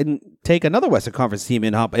 Celtics take another Western Conference team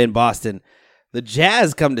in Boston. The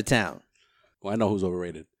Jazz come to town. Well, I know who's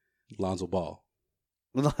overrated. Lonzo Ball.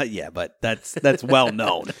 Yeah, but that's well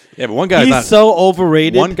known. Yeah, but one guy's He's not so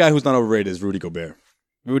overrated. One guy who's not overrated is Rudy Gobert,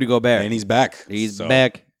 Rudy Gobert, and he's back. He's So,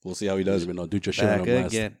 back. We'll see how he does. Even though Dutra shit Back on him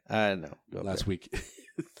again. I know. last week.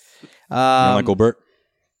 You don't like Gobert?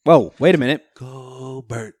 Whoa, wait a minute.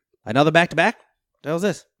 Gobert. Another back-to-back? What the hell is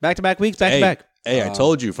this? Back-to-back weeks, back-to-back. Hey, I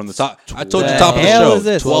told you from the top. I told you the top of the hell show. is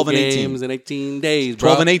this? 12 and 18. games in 18 days, bro.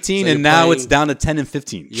 12 and 18, So and you're now playing- it's down to 10 and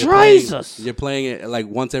 15. You're playing it like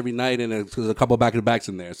once every night, and there's a couple back-to-backs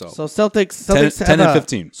in there. So Celtics 10 and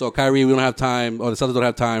 15. So Kyrie, we don't have time, or the Celtics don't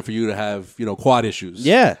have time for you to have, quad issues.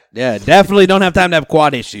 Yeah, definitely don't have time to have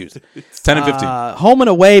quad issues. 10 and 15. Home and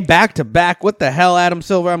away, back-to-back. What the hell, Adam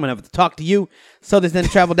Silver? I'm going to have to talk to you. Celtics then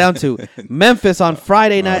travel down to Memphis on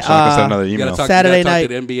Friday night. Sean sent another You email. gotta Saturday talk night. to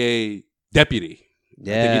the NBA deputy. I think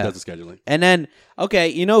Yeah. he does the scheduling. And then, okay,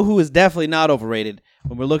 you know who is definitely not overrated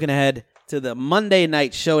when we're looking ahead to the Monday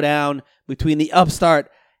night showdown between the upstart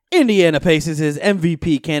Indiana Pacers'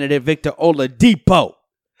 MVP candidate Victor Oladipo.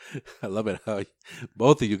 I love it how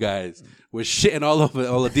both of you guys were shitting all over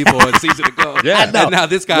Oladipo a season ago. Yeah. And now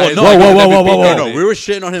this guy is No, we were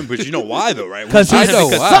shitting on him, but you know why though, right? 'Cause I know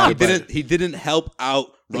why, He didn't help out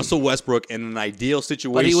Russell Westbrook in an ideal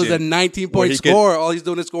situation. But he was a where 19-point he could- scorer. All he's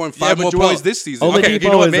doing is scoring 5 more Joel, points this season. Oladipo Okay, you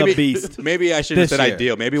know what? is a beast Maybe I shouldn't have this said year.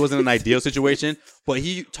 ideal. Maybe it wasn't an ideal situation, but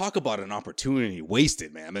he talk about an opportunity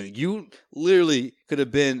wasted, man. I mean, you literally could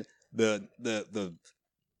have been the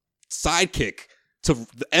sidekick to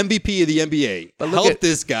the MVP of the NBA. But look Help at-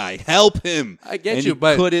 this guy. Help him. I get And you,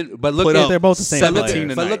 but couldn't look put at up they're both the same 17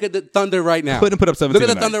 player. But look at the Thunder right now. Couldn't put up 17 Look at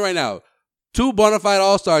the tonight. Thunder right now. 2 bona fide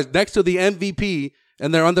All-Stars next to the MVP,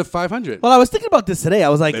 and they're under 500. Well, I was thinking about this today. I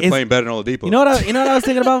was like, They're playing better than Oladipo. you know what I was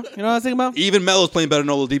thinking about? Even Melo's playing better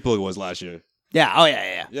than Oladipo was last year. Yeah. Oh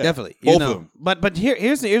yeah. Yeah. Definitely. Both of them. But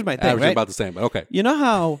here's my thing. Averaging Right? about the same, but okay. You know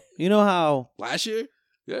how Last year?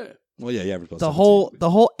 Yeah. Well, yeah, average about the 17.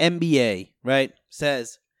 whole NBA right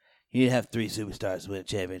says you need to have 3 superstars to win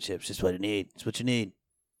championships. Just what you need. It's what you need.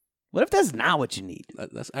 What if that's not what you need?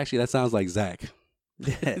 That sounds like Zach.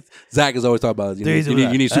 Zach is always talking about you need That's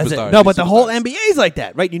it. superstars. No, You but need the whole superstars. NBA is like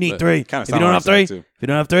that, right? You need But 3. kinda If you sound don't like have 3, Zach, too. if you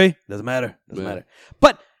don't have 3, doesn't matter. Doesn't Yeah. matter.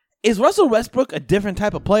 But is Russell Westbrook a different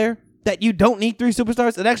type of player that you don't need 3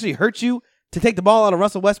 superstars? It actually hurts you to take the ball out of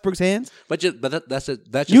Russell Westbrook's hands. That's just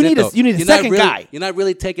You need it, though. you need a You're not second really- guy. You're not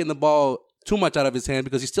really taking the ball too much out of his hand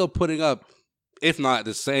because he's still putting up, if not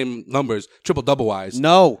the same numbers, triple-double wise.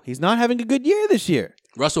 No, he's not having a good year this year.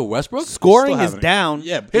 Russell Westbrook? Scoring Still is having it. down.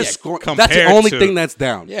 Yeah, His yeah, score, compared that's the only to- thing that's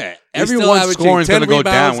down. Yeah, He's still everyone's averaging scoring is 10 going to go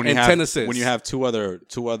down rebounds when you and have 10 assists. when you have two other.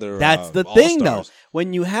 That's the thing, though. all-stars.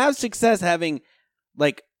 When you have success having,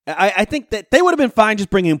 like, I think that they would have been fine just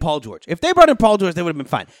bringing in Paul George. If they brought in Paul George, they would have been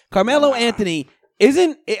fine. Carmelo Anthony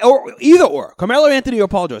isn't, or either or. Carmelo Anthony or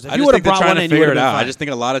Paul George. If I you just would have think they're brought trying one to in, you figure would it have been out. I fine. just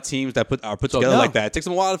think a lot of teams that are put So together no. like that, it takes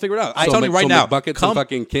them a while to figure it out. I'm So telling you right now. buckets and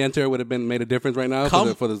fucking Cantor would have been made a difference right now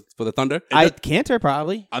for the Thunder. Cantor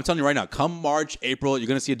probably. I'm telling you right now. Come March, April, you're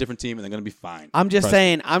going to see a different team, and they're going to be fine. I'm just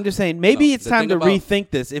saying. Maybe No, it's the time to thing about- rethink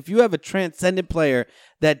this. If you have a transcendent player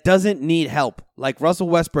that doesn't need help, like Russell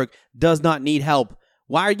Westbrook does not need help,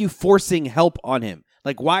 why are you forcing help on him?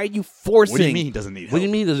 Like, why are you forcing? What do you mean he doesn't need help? What do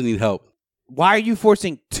you mean he doesn't need help? Why are you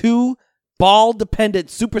forcing 2 ball-dependent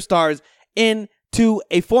superstars into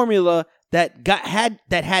a formula that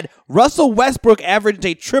had Russell Westbrook averaged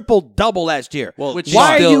a triple-double last year. Well, Which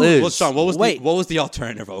why he are still you? is. Well, Sean, what was Wait. the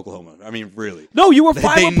alternative for Oklahoma? I mean, really? No, you were They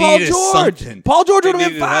fine with Paul needed George. something. Paul George would They have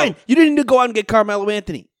been needed fine. help. You didn't need to go out and get Carmelo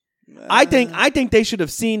Anthony. I think they should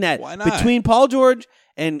have seen that Why not? between Paul George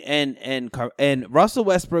and Russell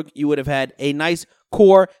Westbrook, you would have had a nice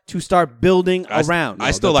core to start building around.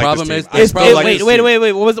 I still the like problem this is- team. I still like wait. this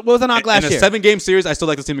team. What was the knock last in year? a 7-game series, I still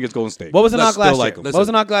like this team against Golden State. What was the knock Still last like year? them. What was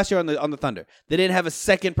the knock last year on the Thunder? They didn't have a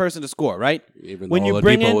second person to score, right? Even when though you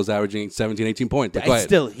bring Oladipo in was averaging 17, 18 points. But go ahead.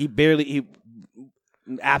 still he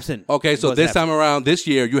absent. Okay, so Was this absent. time around, this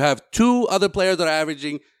year, you have two other players that are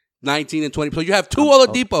averaging 19 and 20. So you have two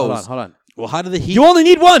Oladipos. Hold on. Well, how did the Heat? You only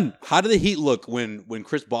need one. How did the Heat look when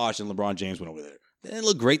Chris Bosh and LeBron James went over there? They didn't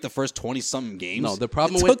look great the first 20-something games. No, the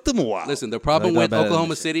problem it with took them a while. Listen, the problem They got with better than Oklahoma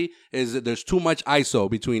this year. City is that there's too much ISO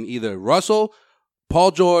between either Russell,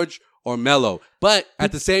 Paul George, or Melo. But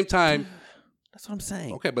at the same time, That's what I'm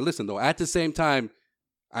saying. okay, but listen though, at the same time,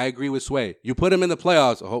 I agree with Sway. You put them in the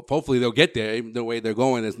playoffs, hopefully they'll get there. Even the way they're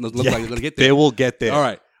going, it looks like they're going to get there. They will get there. All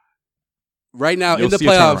right. Right now, You'll in the see a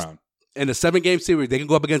playoffs, turnaround. in a 7-game series, they can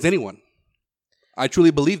go up against anyone. I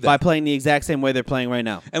truly believe that. By playing the exact same way they're playing right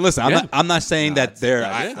now. And listen, Yeah. I'm not saying that they're.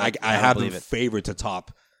 that's it. I I have don't them believe it. favored to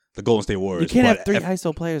top the Golden State Warriors. You can't but have three if-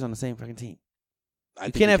 ISO players on the same fucking team. I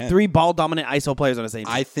You think can't have three ball dominant ISO players on the same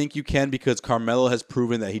team. I think you can because Carmelo has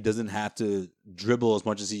proven that he doesn't have to dribble as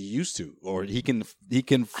much as he used to, or he can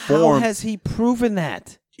How form. has he proven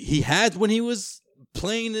that? He had when he was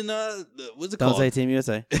playing in what's it Don't called? say Team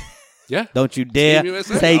USA. yeah. Don't you dare Team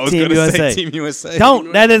USA? say I was Team gonna USA. say Team USA.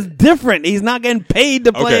 Don't. That is different. He's not getting paid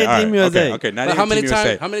to play Okay, at all Team right, USA. okay. Not But even how many Team times?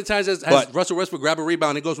 USA. How many times has But- Russell Westbrook grab a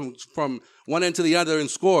rebound and goes from one end to the other and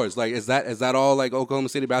scores? Like, is that all like Oklahoma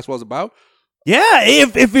City basketball is about? Yeah,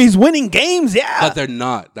 if he's winning games, yeah. But they're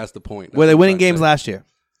not. That's the point. Were they That's what winning I'm trying to games say. last year?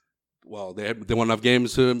 Well, they won enough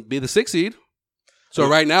games to be the 6th seed. So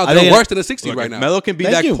right now I they're think- worse than the 6th seed Look, right if now. Melo can be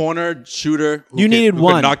Thank that you. corner shooter. You needed who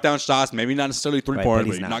one. can knock down shots, maybe not necessarily 3-point, but but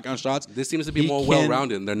he's he not. knock down shots. This seems to be He more can-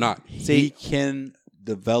 well-rounded. And they're not. He can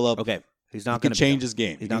develop. Okay, he's He not can going to change his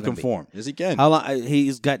game. He's He not can gonna be. conform. Yes, he can. How long?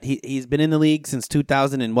 He's been in the league since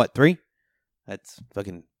 2003. That's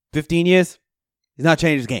fucking 15 years. He's not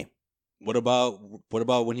changed his game. What about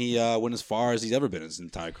when he went as far as he's ever been in his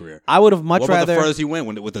entire career? I would have much What about rather. the furthest he went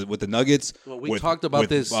with the Nuggets? Well, we talked about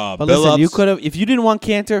this. But Billups. listen, you could have, if you didn't want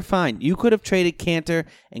Cantor, fine. You could have traded Cantor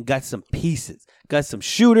and got some pieces, got some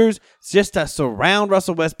shooters, just to surround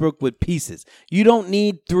Russell Westbrook with pieces. You don't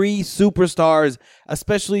need 3 superstars,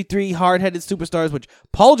 especially 3 hard-headed superstars, which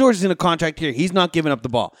Paul George is in a contract here. He's not giving up the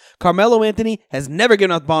ball. Carmelo Anthony has never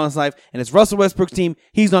given up the ball in his life, and it's Russell Westbrook's team.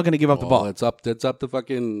 He's not going to give up the ball. It's up to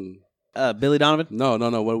fucking Billy Donovan?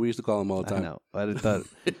 no. What we used to call him all the I time. know. I thought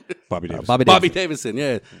Bobby Davis. Bobby Davidson.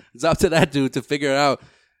 Yeah, it's up to that dude to figure it out.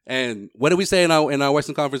 And what did we say in our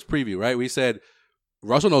Western Conference preview? Right, we said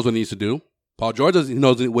Russell knows what he needs to do. Paul George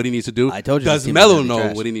knows what he needs to do. I told you. Does this team was Melo gonna be know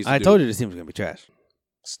trash. what he needs to do? I told you this team was going to be trash.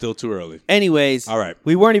 Still too early. Anyways, All right.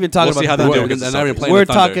 we weren't even talking We'll see about how the they do Thunder. against the They're not even Celtics. playing We're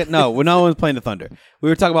the Thunder. talking. No, no one's playing the Thunder. We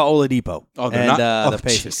were talking about Oladipo. Oh, they're and not? the Oh,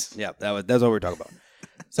 Pacers. jeez. Yeah, that's what we were talking about.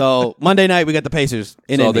 So Monday night we got the Pacers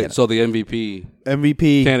in Indiana. So the MVP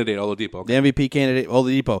MVP candidate Oladipo. Okay. the MVP candidate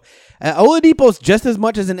Oladipo. Oladipo's just as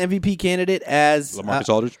much as an MVP candidate as LaMarcus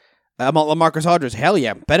Aldridge. LaMarcus Aldridge. Hell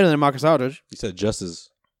yeah, better than LaMarcus Aldridge. He said just as.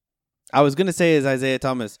 I was gonna say as Isaiah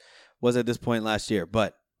Thomas was at this point last year,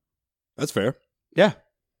 but That's fair. yeah,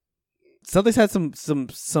 Celtics had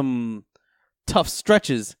some tough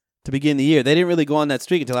stretches to begin the year. They didn't really go on that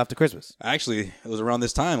streak until after Christmas. Actually, it was around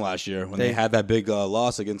this time last year when They- they had that big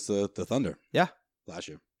loss against the Thunder Yeah. last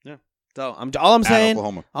year. So all I'm At saying,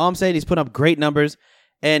 Oklahoma. he's put up great numbers,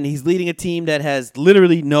 and he's leading a team that has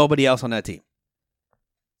literally nobody else on that team.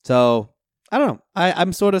 So I don't know.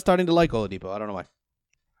 I'm sort of starting to like Oladipo. I don't know why.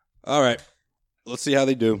 All right. Let's see how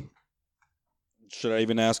they do. Should I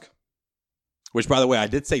even ask? Which, by the way, I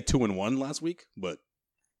did say 2-1 last week, but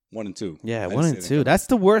 1-2. Yeah, I didn't 1 say and anything. 2. That's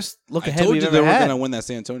the worst look I ahead told we've you ever they were had. going to win that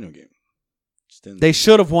San Antonio game. Just didn't. They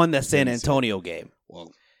should have won that San Didn't say Antonio game.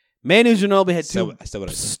 Well, Manu Ginobili had said two what- I said what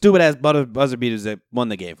I said. stupid ass buzzer beaters that won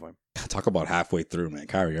the game for him. Talk about halfway through, man.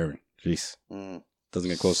 Kyrie Irving. Jeez. Doesn't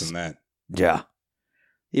get closer than that. Yeah.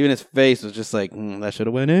 Even his face was just like, that should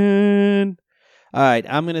have went in. All right,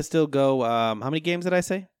 I'm going to still go. How many games did I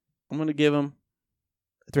say? I'm going to give him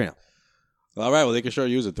 3-0. All right. Well, they can sure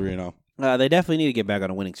use it 3-0. They definitely need to get back on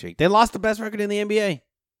a winning streak. They lost the best record in the NBA.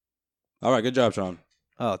 All right. Good job, Sean.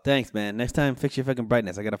 Oh, thanks, man. Next time, fix your fucking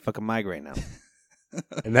brightness. I got a fucking migraine now.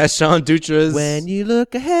 And that's Sean Dutra's. When you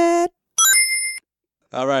look ahead.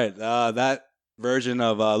 All right. That version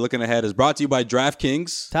of Looking Ahead is brought to you by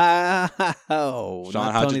DraftKings. Sean, Sean,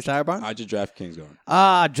 not Tony Sirebarn? how'd your DraftKings going?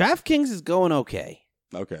 DraftKings is going okay.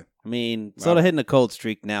 Okay. I mean, sort of hitting a cold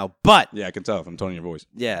streak now, but Yeah, I can tell from toning your voice.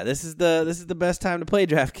 yeah, this is the best time to play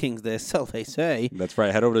DraftKings. There, so they say. That's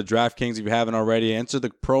right. Head over to DraftKings if you haven't already. Enter the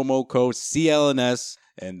promo code CLNS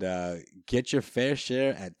and get your fair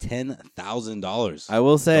share at $10,000. I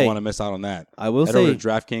will say, Don't want to miss out on that. I will Head say, over to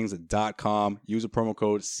DraftKings.com. Use the promo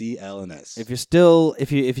code CLNS. if you're still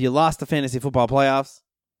if you lost the fantasy football playoffs,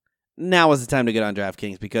 now is the time to get on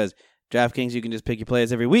DraftKings because DraftKings you can just pick your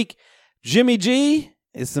players every week. Jimmy G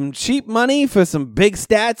is some cheap money for some big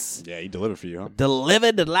stats. Yeah, he delivered for you, huh?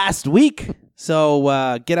 Delivered last week.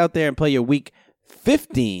 So get out there and play your week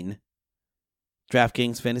 15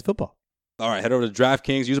 DraftKings fantasy football. All right, head over to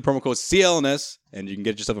DraftKings. Use the promo code CLNS, and you can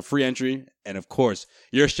get yourself a free entry. And, of course,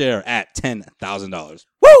 your share at $10,000.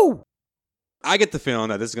 Woo! I get the feeling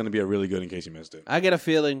that this is going to be a really good in case you missed it. I get a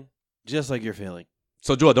feeling just like you're feeling.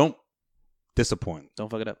 So, Joel, don't disappoint. Don't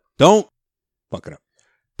fuck it up. Don't fuck it up.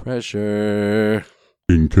 Pressure.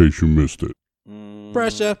 In case you missed it.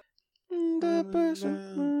 Pressure.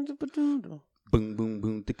 Boom, boom,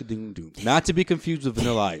 boom, dick-a-doom, doom. Not to be confused with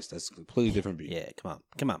Vanilla Ice. That's a completely different beat. Yeah, come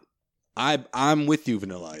on. I'm with you,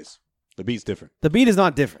 Vanilla Ice. The beat's different. The beat is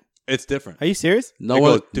not different. It's different. Are you serious? No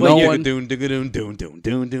one.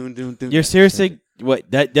 You're seriously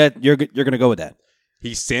what? That you're gonna go with that?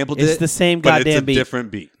 He sampled it. It's the same but goddamn it's a beat.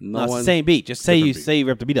 different beat. No, it's the same beat. Just say you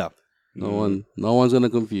ripped the beat up. No one's gonna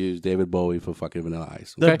confuse David Bowie for fucking Vanilla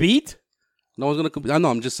Ice. The beat? No one's gonna. I know.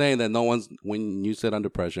 I'm just saying that no one's when you said Under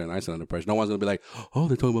Pressure and I said Under Pressure. No one's gonna be like, oh,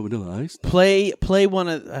 they're talking about Vanilla Ice. Play one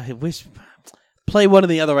of. I wish. Play one or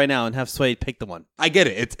the other right now and have Sway pick the one. I get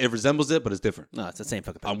it. It resembles it, but it's different. No, it's the same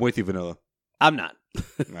fucking thing. I'm with you, Vanilla. I'm not.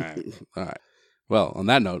 All right. All right. Well, on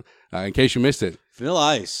that note, in case you missed it, Vanilla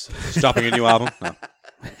Ice is dropping a new album. No.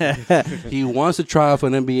 he wants to try out for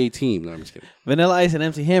an NBA team. No, I'm just kidding. Vanilla Ice and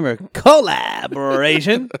MC Hammer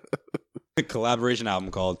collaboration. A collaboration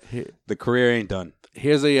album called "The Career Ain't Done."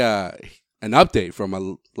 Here's an update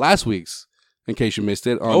from last week's. In case you missed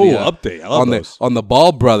it, update! I love those. On the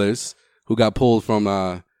Ball brothers who got pulled from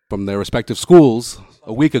their respective schools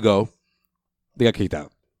a week ago. They got kicked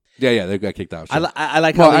out. Yeah, they got kicked out. Sure. I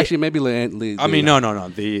like well, how actually, maybe No. LiAngelo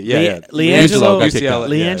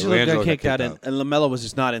got kicked out, and LaMelo was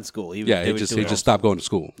just not in school. He just stopped going to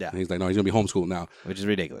school. Yeah. He's like, no, he's gonna be homeschooled now, which is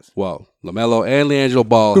ridiculous. Well, LaMelo and LiAngelo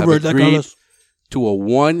Ball have agreed to a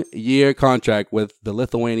 1-year contract with the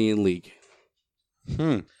Lithuanian League.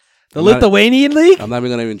 The Lithuanian League? I'm not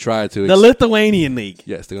even gonna try to. The Lithuanian League.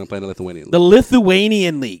 Yes, they're gonna play in the Lithuanian League. The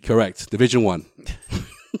Lithuanian League. Correct. Division 1.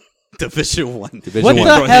 Division 1. What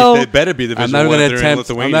the hell? It better be Division 1. I'm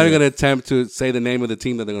not even gonna attempt to say the name of the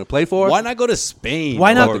team that they're gonna play for. Why not go to Spain?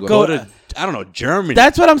 Why not go to I don't know, Germany?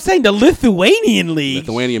 That's what I'm saying. The Lithuanian League.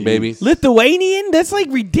 Lithuanian, baby. Lithuanian? That's like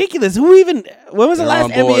ridiculous. When was the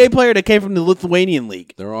last NBA player that came from the Lithuanian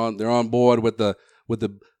League? They're on board with the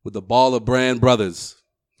Baller Brand brothers.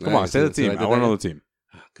 Come on, say the team. I want to know the team.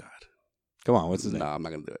 Oh God. Come on, what's his name? Nah, I'm not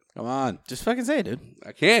gonna do it. Come on. Just fucking say it, dude.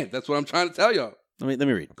 I can't. That's what I'm trying to tell y'all. Let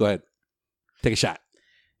me read. Go ahead. Take a shot.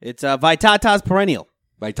 It's Vitatas Perennial.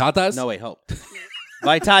 Vitatas? No, wait, hold.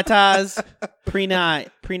 Vitatas Pre-night.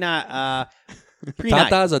 Tatas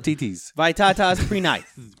or TTs? Vitatas Pre-night.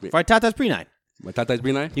 Vitatas Pre-night. Vitatas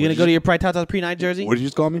Pre-night? You going to go to your Vitatas Pre-night jersey? What did you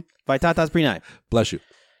just call me? Vitatas Pre-night. Bless you.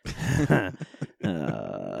 Check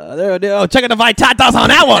out the Vitatas on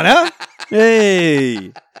that one, huh?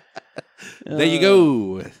 Hey. There you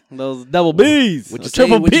go. Those double B's.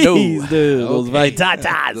 Triple B's, dude. Those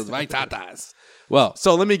Vitatas. Those Vitatas. Well,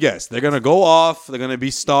 so let me guess. They're going to go off. They're going to be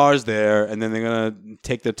stars there, and then they're going to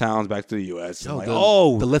take their talents back to the U.S. The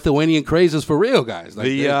Lithuanian craze is for real, guys. Like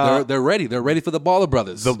they're ready. They're ready for the Baller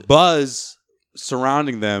Brothers. The buzz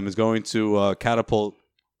surrounding them is going to catapult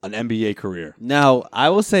an NBA career. Now, I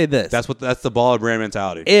will say this. That's the Baller Brand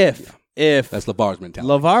mentality. If that's LeVar's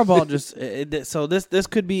mentality. LeVar Ball just so this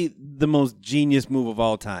could be the most genius move of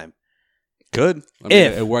all time. Could. I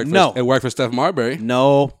mean, it worked for Steph Marbury.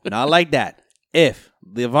 No, not like that. If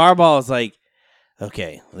LeVar Ball is like,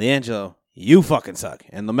 okay, LiAngelo, you fucking suck,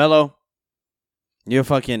 and LaMelo, you're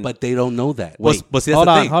fucking. But they don't know that. Wait, but see, hold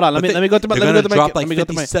on. Let me go through my. They're going to drop let me like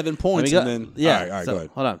go 57 points, and then yeah. All right, so, go ahead.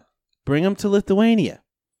 Hold on. Bring them to Lithuania.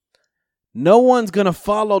 No one's gonna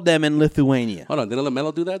follow them in Lithuania. Hold on, didn't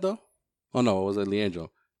LaMelo do that though? Oh no, it was LiAngelo.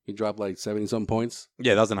 He dropped like 70-something points.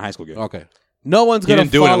 Yeah, that was in a high school game. Okay. No one's He going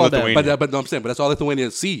didn't to do it in follow them. Lithuania. But no, I'm saying, but that's all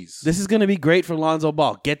Lithuania sees. This is going to be great for Lonzo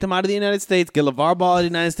Ball. Get them out of the United States. Get LeVar Ball out of the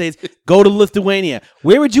United States. Go to Lithuania.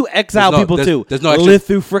 Where would you exile people to? There's no extra,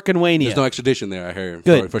 Lithu-frickin-wania. There's no extradition there, I hear.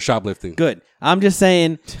 Good. For shoplifting. Good. I'm just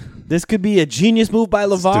saying, this could be a genius move by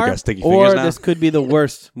dude got LeVar, sticky or fingers now. this could be the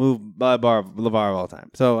worst move by LeVar of all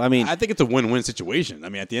time. So, I mean, I think it's a win-win situation. I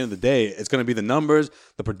mean, at the end of the day, it's going to be the numbers,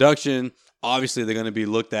 the production. Obviously, they're going to be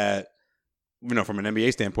looked at, from an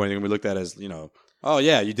NBA standpoint, they're going to be looked at as, oh,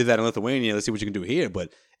 yeah, you did that in Lithuania. Let's see what you can do here.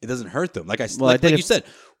 But it doesn't hurt them. Like you said,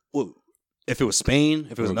 well, if it was Spain,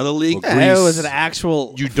 if it was another league, it was an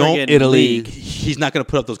actual Italy, league. he's not going to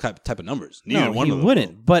put up those type of numbers. No, he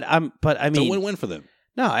wouldn't. But I mean, it's a win-win for them.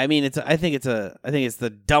 No, I mean, I think it's the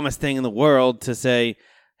dumbest thing in the world to say,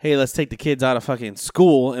 hey, let's take the kids out of fucking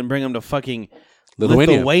school and bring them to fucking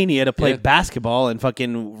Lithuania to play basketball and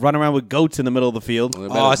fucking run around with goats in the middle of the field.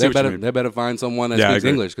 Well, they better find someone that speaks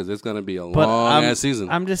English because it's going to be a long-ass season.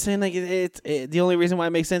 I'm just saying, like, the only reason why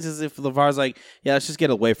it makes sense is if LeVar's like, yeah, let's just get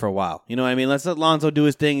away for a while. You know what I mean? Let's let Lonzo do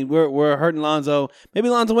his thing. We're hurting Lonzo. Maybe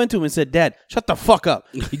Lonzo went to him and said, Dad, shut the fuck up.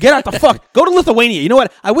 You get out the fuck. Go to Lithuania. You know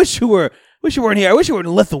what? I wish you weren't here. I wish you were in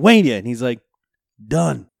Lithuania. And he's like,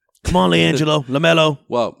 done. Come on, LiAngelo, LaMelo.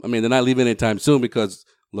 Well, I mean, they're not leaving anytime soon because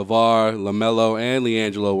LeVar, LaMelo, and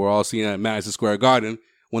LiAngelo were all seen at Madison Square Garden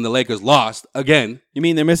when the Lakers lost again. You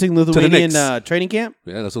mean they're missing Lithuanian training camp?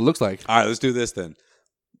 Yeah, that's what it looks like. All right, let's do this then.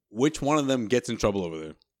 Which one of them gets in trouble over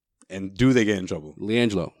there? And do they get in trouble?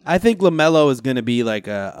 LiAngelo. I think LaMelo is going to be like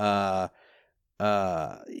one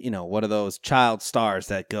of those child stars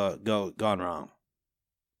that gone wrong.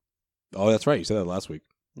 Oh, that's right. You said that last week.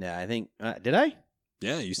 Yeah, I think. Did I?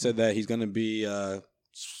 Yeah, you said that he's going to be,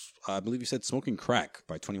 I believe you said smoking crack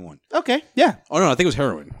by 21. Okay, yeah. Oh, no, I think it was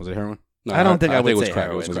heroin. Was it heroin? No, I don't think I would say crack.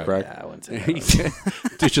 heroin. It was crack. Yeah, I wouldn't say heroin.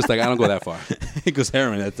 It's just like, I don't go that far. He goes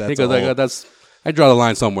heroin. I draw the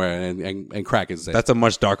line somewhere, and crack is it. That's a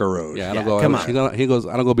much darker road. Yeah, I don't go. Come on. He goes,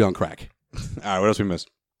 I don't go beyond crack. All right, what else we missed?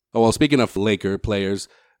 Oh, well, speaking of Laker players,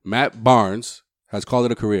 Matt Barnes has called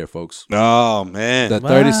it a career, folks. Oh, man. The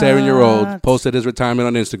 37-year-old posted his retirement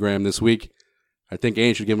on Instagram this week. I think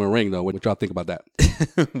Aiden should give him a ring, though. What y'all think about that?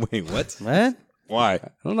 Wait, what? What? Why? I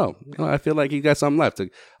don't know. I feel like he got something left to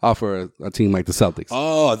offer a team like the Celtics.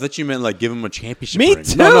 Oh, I thought you meant like give him a championship Me ring.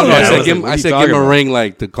 too. No. Yeah, I said give him a ring,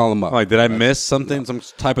 like to call him up. Like, did I miss something? Some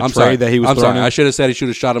type of I'm trade sorry. that he was I'm throwing sorry. in? I should have said he should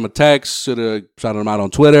have shot him a text, should have shot him out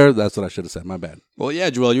on Twitter. That's what I should have said. My bad. Well, yeah,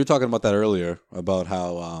 Joel, you were talking about that earlier, about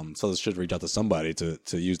how Celtics should reach out to somebody to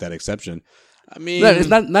use that exception. I mean, No, it's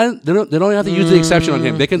not they don't have to use the exception on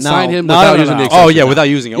him. They can sign him without using the exception. Oh yeah, without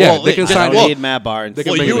using it. Yeah, well, they can sign need Matt Barnes.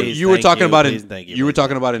 Well, you were talking about it. You were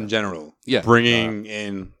talking about it in general. Yeah, bringing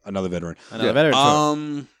in another veteran. veteran.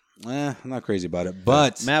 I'm not crazy about it,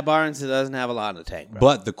 but Matt Barnes doesn't have a lot in the tank. Bro.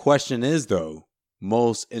 But the question is, though,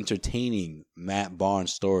 most entertaining Matt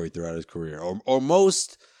Barnes story throughout his career, or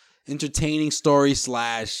most entertaining story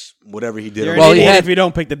 / whatever he did. You're an idiot if you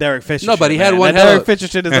don't pick the Derek Fisher. No, but he had man. one. Derek Fisher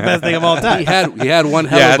shit is the best thing of all time. He had one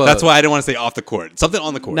hell of a. That's why I didn't want to say off the court. Something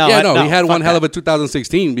on the court. No, he had one hell of a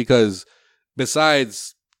 2016 because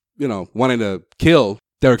besides wanting to kill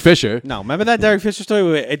Derek Fisher. No, remember that Derek Fisher story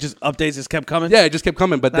where it just updates just kept coming? Yeah, it just kept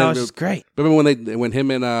coming. But that was just great. Remember when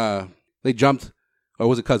him and they jumped, or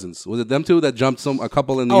was it Cousins? Was it them two that jumped a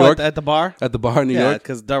couple in New York at the bar? At the bar in New York,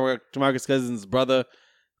 because DeMarcus Cousins' brother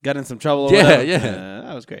got in some trouble. Yeah.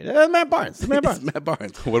 That was great. Matt Barnes. Matt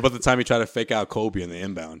Barnes. What about the time he tried to fake out Kobe in the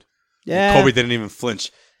inbound? Yeah, Kobe didn't even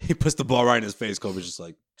flinch. He puts the ball right in his face. Kobe's just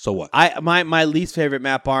like, so what? My least favorite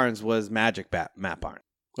Matt Barnes was Magic Matt Barnes.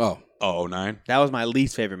 Oh, 09? That was my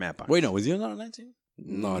least favorite Matt Barnes. Wait, no, was he on 19?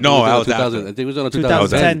 No, that was 2000. after. I think it was on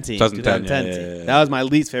 2010 team. 2010 team. Yeah. That was my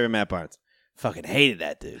least favorite Matt Barnes. Fucking hated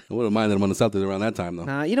that dude. I would have minded him on the Celtics around that time, though.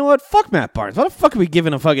 Nah, you know what? Fuck Matt Barnes. Why the fuck are we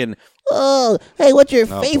giving a fucking, hey, what's your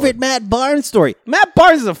favorite Matt Barnes story? Matt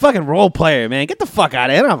Barnes is a fucking role player, man. Get the fuck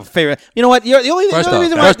out of here. I don't have a favorite. You know what? You're the only reason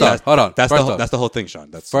why. First off, hold on. That's the whole thing,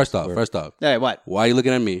 Sean. That's First off. Hey, what? Why are you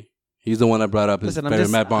looking at me? He's the one that brought up his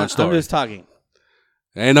favorite Matt Barnes story. I'm just talking.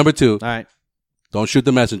 And number 2. All right. Don't shoot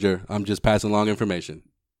the messenger. I'm just passing along information.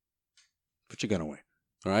 Put your gun away.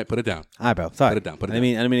 All right, put it down. All right, bro. Sorry. Put it down. I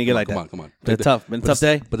didn't mean to get like that. Come on. Been a tough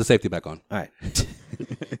day. Put the safety back on. All right.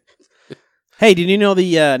 Hey, did you know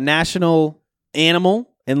the national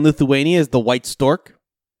animal in Lithuania is the white stork?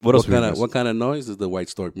 What kind of noise does the white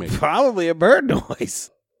stork make? Probably a bird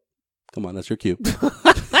noise. Come on, that's your cue.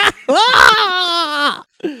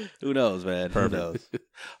 Who knows, man? Who knows?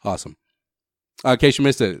 Awesome. In case you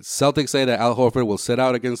missed it, Celtics say that Al Horford will sit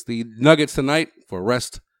out against the Nuggets tonight for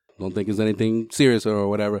rest. Don't think it's anything serious or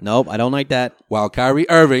whatever. Nope, I don't like that. While Kyrie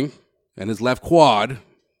Irving and his left quad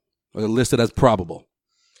listed as probable.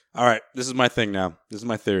 All right, this is my thing now. This is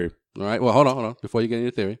my theory. All right. Well, hold on. Before you get into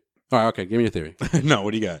your theory. All right. Okay. Give me your theory. No,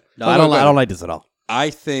 what do you got? No, I don't like this at all. I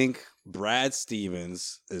think Brad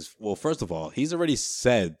Stevens is, well, first of all, he's already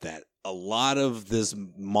said that a lot of this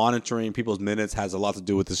monitoring people's minutes has a lot to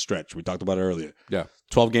do with the stretch. We talked about it earlier. Yeah.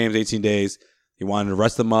 12 games, 18 days. He wanted to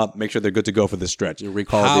rest them up, make sure they're good to go for this stretch. You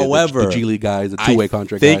recall However, the G League guys, the two-way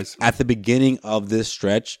contract think guys. At the beginning of this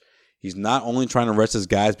stretch, he's not only trying to rest his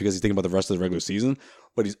guys because he's thinking about the rest of the regular season,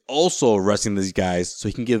 but he's also resting these guys so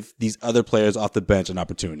he can give these other players off the bench an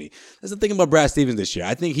opportunity. That's the thing about Brad Stevens this year.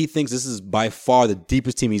 I think he thinks this is by far the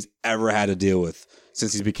deepest team he's ever had to deal with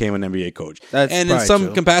since he became an NBA coach. That's and in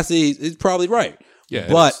some capacity, he's probably right. Yeah,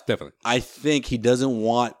 but definitely. I think he doesn't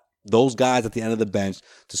want those guys at the end of the bench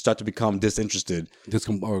to start to become disinterested.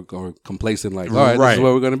 Or complacent, like, all right, this is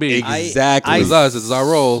where we're going to be. Exactly. This is us. This is our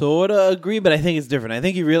role. Sort of agree, but I think it's different. I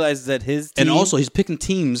think he realizes that his team... And also, he's picking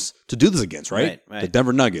teams to do this against, right? Right. The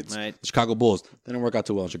Denver Nuggets, Right. the Chicago Bulls. They didn't work out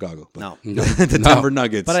too well in Chicago. But No. the Denver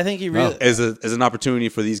Nuggets But I think he is an opportunity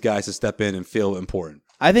for these guys to step in and feel important.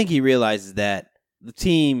 I think he realizes that the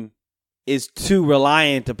team is too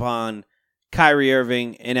reliant upon Kyrie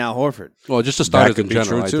Irving and Al Horford. Well, just to starters in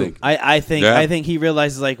general, I think. I think he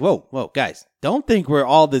realizes, like, whoa, guys, don't think we're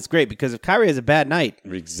all this great, because if Kyrie has a bad night,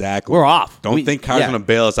 exactly, we're off. Don't think Kyrie's going to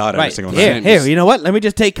bail us out every single night. Here, you know what? Let me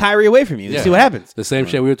just take Kyrie away from you and see what happens. The same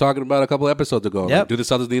shit we were talking about a couple episodes ago. Yep. Like, do the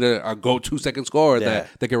Celtics need a go-to second scorer that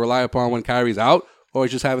they can rely upon when Kyrie's out, or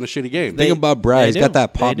he's just having a shitty game? Think about Brad. He's got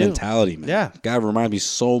that pop They do. mentality, man. Yeah. Guy reminds me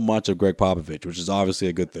so much of Greg Popovich, which is obviously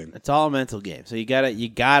a good thing. It's all a mental game. So you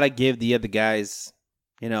gotta give the other guys,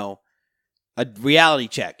 a reality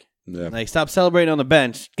check. Yeah. Like, stop celebrating on the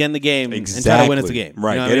bench, get in the game, and Exactly. try to win us the game.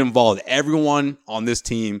 Right. You know what Get I mean? involved. Everyone on this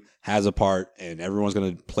team has a part, and everyone's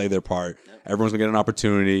going to play their part. Everyone's going to get an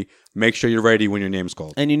opportunity. Make sure you're ready when your name's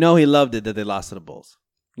called. And he loved it that they lost to the Bulls.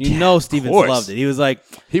 Stevens course. loved it. He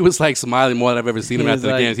was like smiling more than I've ever seen him He after was the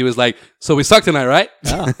like- games. He was like, "So we suck tonight, right?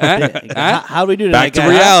 how do we do tonight, Back to guys?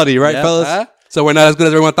 reality, right, fellas? Huh? So we're not as good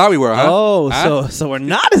as everyone thought we were, huh? Oh, Huh? so we're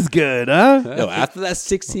not as good, huh? Yo, after that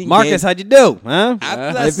 16 Marcus, game, how'd you do? Huh? after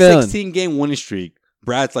How that you feeling? 16-game winning streak,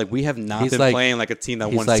 Brad's like, we have not He's been like- playing like a team that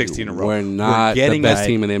He's won like, 16 in a row. We're not the best a-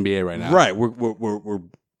 team in the NBA right now. Right.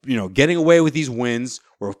 We're getting away with these wins.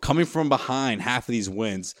 We're coming from behind half of these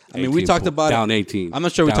wins. I mean, we 18 talked about down it. 18. I'm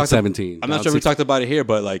not sure we down talked 17. I'm not down sure we 16. talked about it here,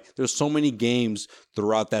 but like there's so many games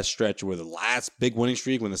throughout that stretch where the last big winning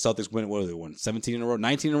streak when the Celtics won 17 in a row,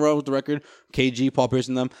 19 in a row with the record. KG, Paul Pierce,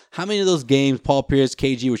 and them. How many of those games Paul Pierce,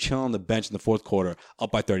 KG were chilling on the bench in the fourth quarter,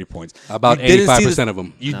 up by 30 points? About You didn't see 85% of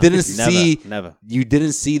them. You No, didn't see. never. You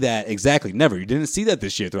didn't see that exactly. Never. You didn't see that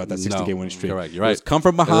this year throughout that 16-game winning streak. Correct. You're It right. was come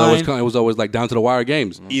from It behind, was always like down to the wire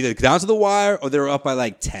games. either down to the wire or they were up by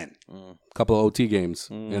like 10. A couple of OT games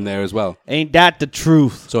in there as well. Ain't that the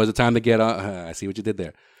truth? So is it time to get on? I see what you did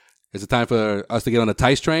there. Is it time for us to get on the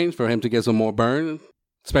Tice train for him to get some more burn,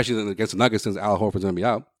 especially against the Nuggets since Al Horford's going to be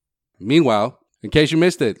out? Meanwhile, in case you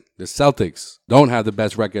missed it, the Celtics don't have the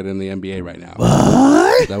best record in the NBA right now.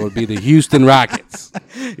 What? That would be the Houston Rockets.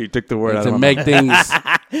 You took the word And out to of my make mouth. things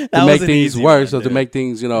That to was make an things easy worse, one, or to dude. make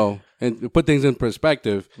things and put things in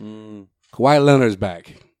perspective, Kawhi Leonard's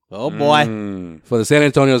back Oh boy. for the San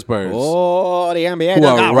Antonio Spurs, Oh, the NBA who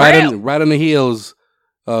just are got real. right on the heels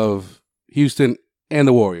of Houston and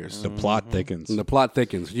the Warriors. The plot thickens. And the plot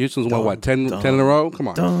thickens. Houston's won, what, 10 in a row? Come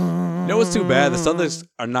on. You know what's too bad? The Celtics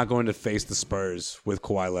are not going to face the Spurs with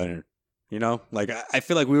Kawhi Leonard. You know, like I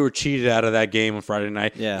feel like we were cheated out of that game on Friday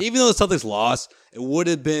night. Yeah. Even though the Celtics lost, it would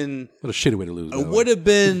have been What a shitty way to lose. by the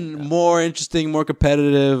way. more interesting, more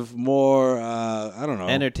competitive, more I don't know,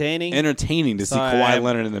 Entertaining. entertaining to see Sorry, Kawhi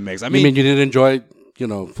Leonard in the mix. I You mean, mean you didn't enjoy,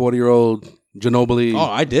 40-year-old Ginobili? oh,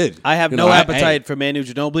 I did. I have You no know, appetite for Manu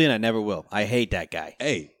Ginobili, and I never will. I hate that guy.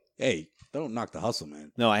 Hey, don't knock the hustle,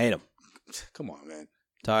 man. No, I hate him. Come on, man.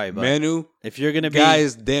 Sorry, but Manu, if you're gonna be guy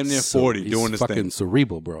is damn near 40 He's doing this fucking thing.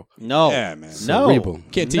 cerebral, bro. no, Yeah, man. no, Cerebral.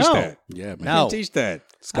 Can't teach No. that. Yeah, man. No. Can't teach that.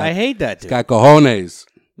 I hate that dude. Got cojones.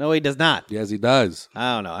 No, he does not. Yes, he does.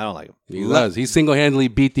 I don't know. I don't like him. He does. He single-handedly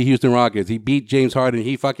beat the Houston Rockets. He beat James Harden.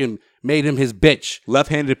 He fucking made him his bitch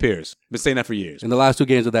Left-handed Pierce. Been saying that for years. in the last two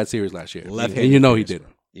games of that series last year. Left-handed And you know he Pierce, did.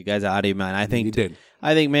 You guys are out of your mind. I think He did.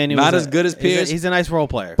 I think Manu Not was as good as Pierce. He's a nice role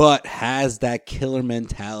player. But has that killer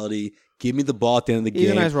mentality. Give me the ball at the end of the He's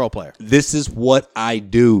game. a nice role player. This is what I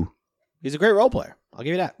do. He's a great role player. I'll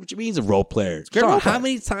give you that. What you mean he's a role player? great Sean, role how player.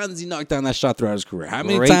 many times has he knocked down that shot throughout his career? How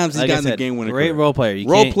many Great- times has he like I gotten the said, game winner? great role player. You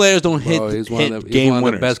Role can't- players don't hit, Bro, he's one hit of the, he's game one of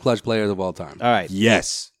winners. the best clutch players of all time. All right.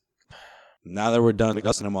 Yes. Now that we're done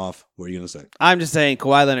dusting him off, what are you going to say? I'm just saying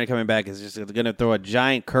Kawhi Leonard coming back is just going to throw a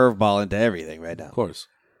giant curveball into everything right now. Of course.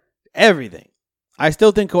 Everything. I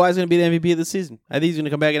still think Kawhi's going to be the MVP of the season. I think he's going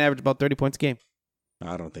to come back and average about 30 points a game.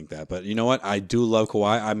 I don't think that. But you know what? I do love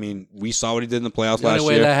Kawhi. I mean, we saw what he did in the playoffs The last only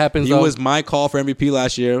way year. that happens, he though- was my call for MVP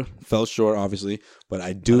last year. Fell short, obviously. But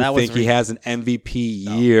I do think he has an MVP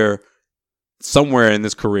year somewhere in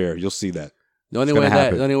his career. You'll see that. The only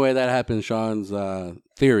way that happens, Sean's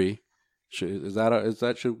theory. Should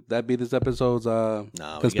that be this episode's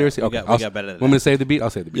conspiracy? We got better than that. Want me to save the beat? I'll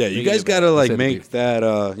save the beat. Yeah, you guys got to make that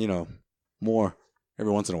more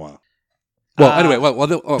every once in a while. Well, anyway,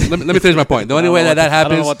 let me finish my point. The only way that happens, I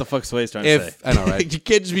don't know what the fuck Sway's trying to say. I know, right? You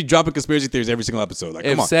can't just be dropping conspiracy theories every single episode. Like,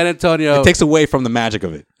 If come on. San Antonio, It takes away from the magic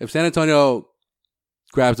of it. if San Antonio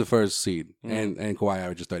grabs the first seed and Kawhi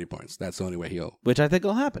averages 30 points, that's the only way he'll. Which I think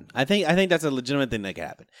will happen. I think that's a legitimate thing that could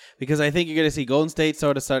happen. Because I think you're going to see Golden State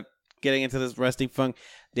sort of start getting into this resting funk.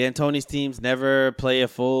 D'Antoni's teams never play a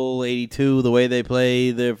full 82 the way they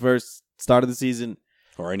play the first start of the season.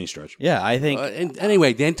 Or any stretch. Yeah, I think.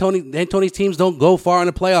 Anyway, D'Antoni's teams don't go far in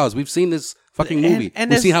the playoffs. We've seen this fucking movie.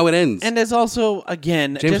 We've seen how it ends. And there's also,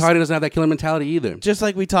 again, James Harden doesn't have that killer mentality either. Just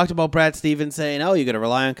like we talked about Brad Stevens saying, oh, you're going to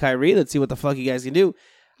rely on Kyrie. Let's see what the fuck you guys can do.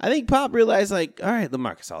 I think Pop realized, like, all right,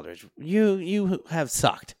 LaMarcus Aldridge, you have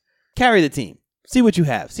sucked. Carry the team. See what you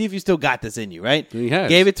have. See if you still got this in you, right? He has.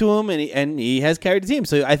 Gave it to him, and he has carried the team.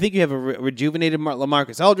 So I think you have a rejuvenated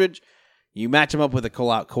LaMarcus Aldridge. You match him up with a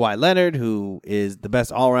Kawhi Leonard, who is the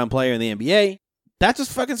best all-around player in the NBA. That's a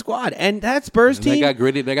fucking squad. And that Spurs team. They got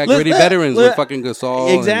gritty veterans with fucking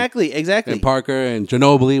Gasol. Exactly. And Parker and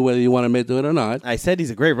Ginobili, whether you want to admit to it or not. I said he's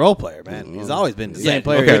a great role player, man. He's always been the same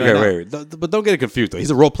player. Okay, wait. But don't get it confused, though.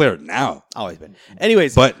 He's a role player now. Always been.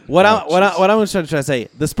 Anyways, but what I'm trying to say,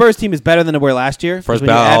 the Spurs team is better than they were last year. First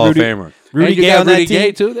ballot Hall of Famer. Rudy Gay on that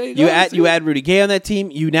team. Too. You add Rudy Gay on that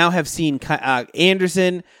team. You now have seen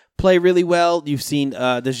Anderson play really well. You've seen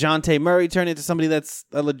DeJounte Murray turn into somebody that's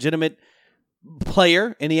a legitimate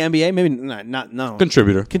player in the NBA. Maybe not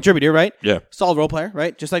Contributor, right? Yeah. Solid role player,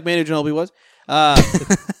 right? Just like Manu Ginobili was.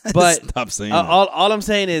 But stop saying that. all I'm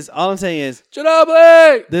saying is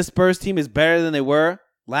Ginobili! This Spurs team is better than they were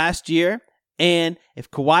last year. And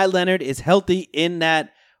if Kawhi Leonard is healthy in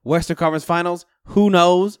that Western Conference Finals, who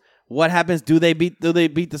knows what happens? Do they beat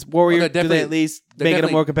the Warriors? Do they at least make it a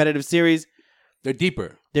more competitive series? They're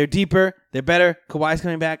deeper. They're better. Kawhi's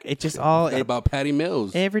coming back. It's just all about Patty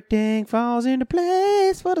Mills. Everything falls into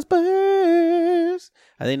place for the Spurs.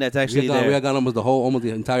 I think that's actually we got almost the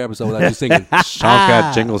entire episode without you singing. Sean's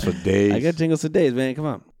got jingles for days. I got jingles for days, man. Come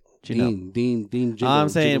on. Dean. Jingle, I'm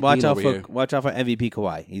saying watch out for MVP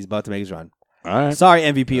Kawhi. He's about to make his run. All right. Sorry,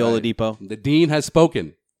 MVP Oladipo. The Dean has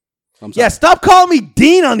spoken. I'm sorry. Yeah, stop calling me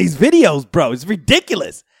Dean on these videos, bro. It's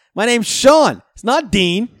ridiculous. My name's Sean. It's not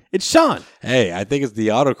Dean. It's Sean. Hey, I think it's the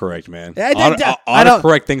autocorrect, man. I don't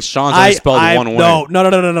autocorrect thinks Sean's only spelled one way.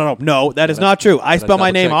 No, that is not true. I spell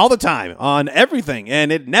my name all the time on everything,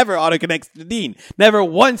 and it never autoconnects to Dean. Never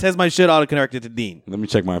once has my shit autoconnected to Dean. Let me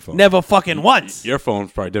check my phone. Never fucking once. Your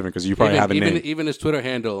phone's probably different because you probably have a name. Even his Twitter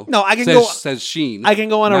handle. No, I can says Sheen. I can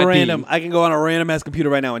go on a random ass computer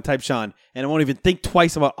right now and type Sean, and I won't even think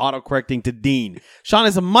twice about autocorrecting to Dean. Sean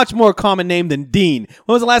is a much more common name than Dean.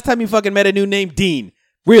 When was the last time you fucking met a new name Dean?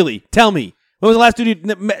 Really? Tell me. When was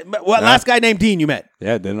the last guy named Dean you met?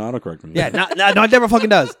 Yeah, it didn't autocorrect me. Yeah, no, it never fucking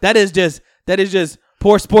does. That is just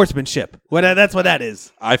poor sportsmanship. That's what that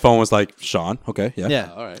is. iPhone was like, Sean. Okay, yeah.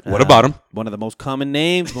 Yeah. All right. What about him? One of the most common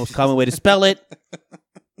names, most common way to spell it.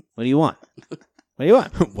 What do you want?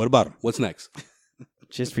 What about him? What's next?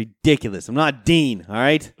 Just ridiculous. I'm not Dean, all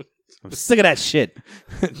right? I'm sick of that shit.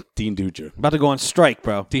 Dean Dutra. I'm about to go on strike,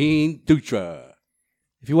 bro. Dean Dutra.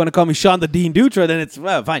 If you want to call me Sean the Dean Dutra, then it's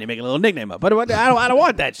fine. You make a little nickname up, but I don't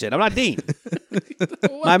want that shit. I'm not Dean.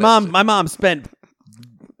 My mom spent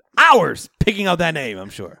hours picking out that name.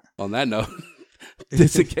 I'm sure. On that note,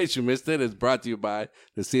 just in case you missed it, it's brought to you by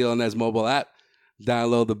the CLNS mobile app.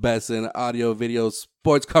 Download the best in audio, video,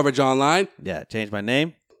 sports coverage online. Yeah, change my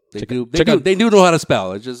name. They do know how to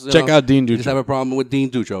spell. It's just check out Dean Dutra. Just have a problem with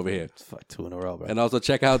Dean Dutra over here. It's fuck 2 in a row, bro. And also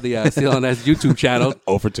check out the CLNS YouTube channel.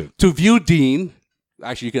 0 for 2. To view Dean.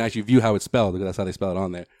 Actually, you can actually view how it's spelled because that's how they spell it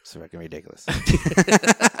on there. It's fucking ridiculous.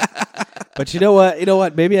 But you know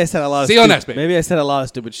what? Maybe I said a lot of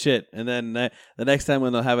stupid shit, and then the next time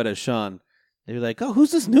when they'll have it as Sean, they'll be like, "Oh, who's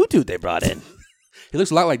this new dude they brought in? He looks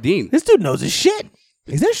a lot like Dean. This dude knows his shit."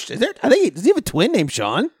 Is there? I think does he have a twin named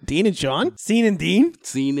Sean? Dean and Sean? Scene and Dean?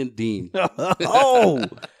 Scene and Dean.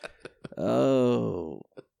 Oh.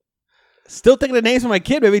 Still thinking of names for my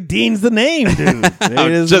kid. Maybe Dean's the name, dude.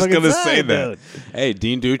 I'm just going to say that. Dude. Hey,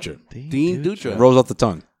 Dean Dutra. Dean Dutra. Rolls off the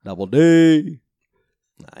tongue. Double D.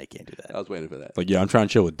 Nah, I can't do that. I was waiting for that. Like, yeah, I'm trying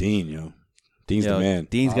to chill with Dean, Dean's the man.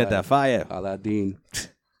 Dean's got that fire. Holla at Dean.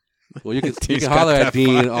 Well, you can holler at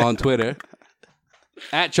Dean on Twitter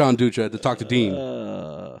at Sean Dutra to talk to Dean.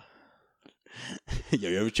 Yo,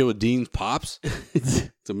 you ever chill with Dean's pops?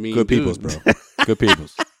 It's a mean Good dude. peoples, bro. Good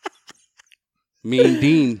peoples. Mean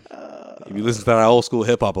Dean. If you listen to that old school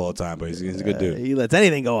hip hop all the time, but he's a good dude. He lets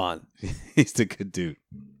anything go on. He's a good dude.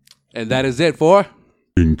 And that is it for...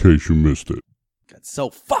 In case you missed it. Got so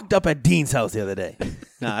fucked up at Dean's house the other day.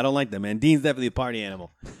 Nah, I don't like that, man. Dean's definitely a party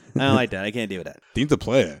animal. I don't like that. I can't deal with that. Dean's a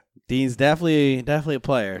player. Dean's definitely a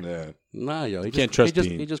player. Yeah. Nah, yo. You can't trust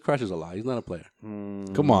Dean. He just crushes a lot. He's not a player.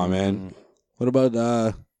 Come on, man. What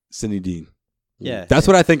about Sidney Dean? Yeah. That's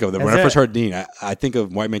what I think of. When I that- first heard Dean, I think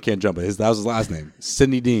of White Man Can't Jump. That was his last name.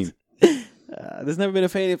 Sidney Dean. There's never been a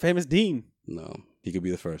famous Dean. No. He could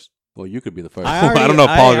be the first. Well, you could be the first. I don't know if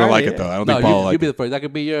Paul's going to like it, though. I don't think Paul will you like be it. the first. That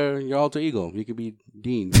could be your alter ego. You could be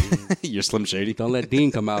Dean. You're Slim Shady. Don't let Dean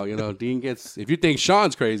come out. You know, Dean gets... If you think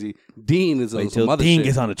Sean's crazy, Dean is Wait some till other Dean shit.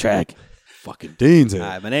 gets on the track. Fucking Dean's here. All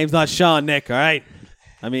right, my name's not Sean, Nick, all right?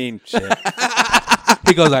 I mean, shit.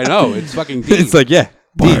 He goes, I know. It's fucking Dean. It's like, yeah.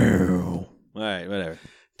 All right, whatever.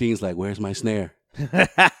 Dean's like, where's my snare? All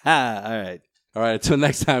right. All right, until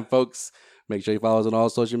next time, folks. Make sure you follow us on all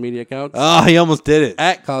social media accounts. Oh, he almost did it.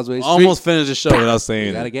 At Causeway Street. Almost finished the show without saying We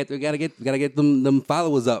it. gotta get them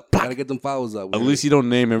followers up. Gotta get them followers up. At least you don't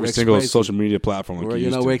name every single expressing- social media platform like you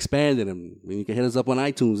used to. we're expanding them. You can hit us up on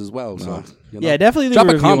iTunes as well. So, you know. Yeah, definitely leave Drop a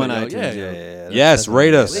a review comment, on yo. iTunes. Yeah. Yes,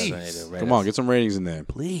 rate us. Please. Come on, get some ratings in there.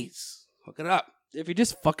 Please hook it up. If you're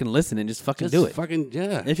just fucking listening, just fucking Just do it. Fucking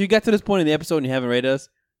yeah. If you got to this point in the episode and you haven't rated us,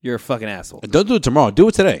 you're a fucking asshole. And don't do it tomorrow. Do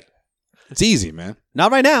it today. It's easy, man.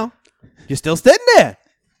 Not right now. You're still sitting there.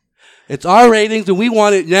 It's our ratings and we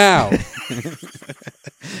want it now.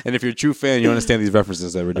 And if you're a true fan, you understand these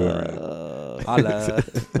references that we're doing right now. Holla.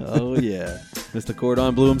 Oh, yeah. Mr.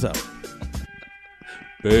 Cordon blew himself.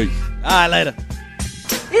 Peace. All right, later.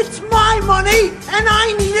 It's my money, and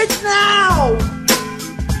I need it now.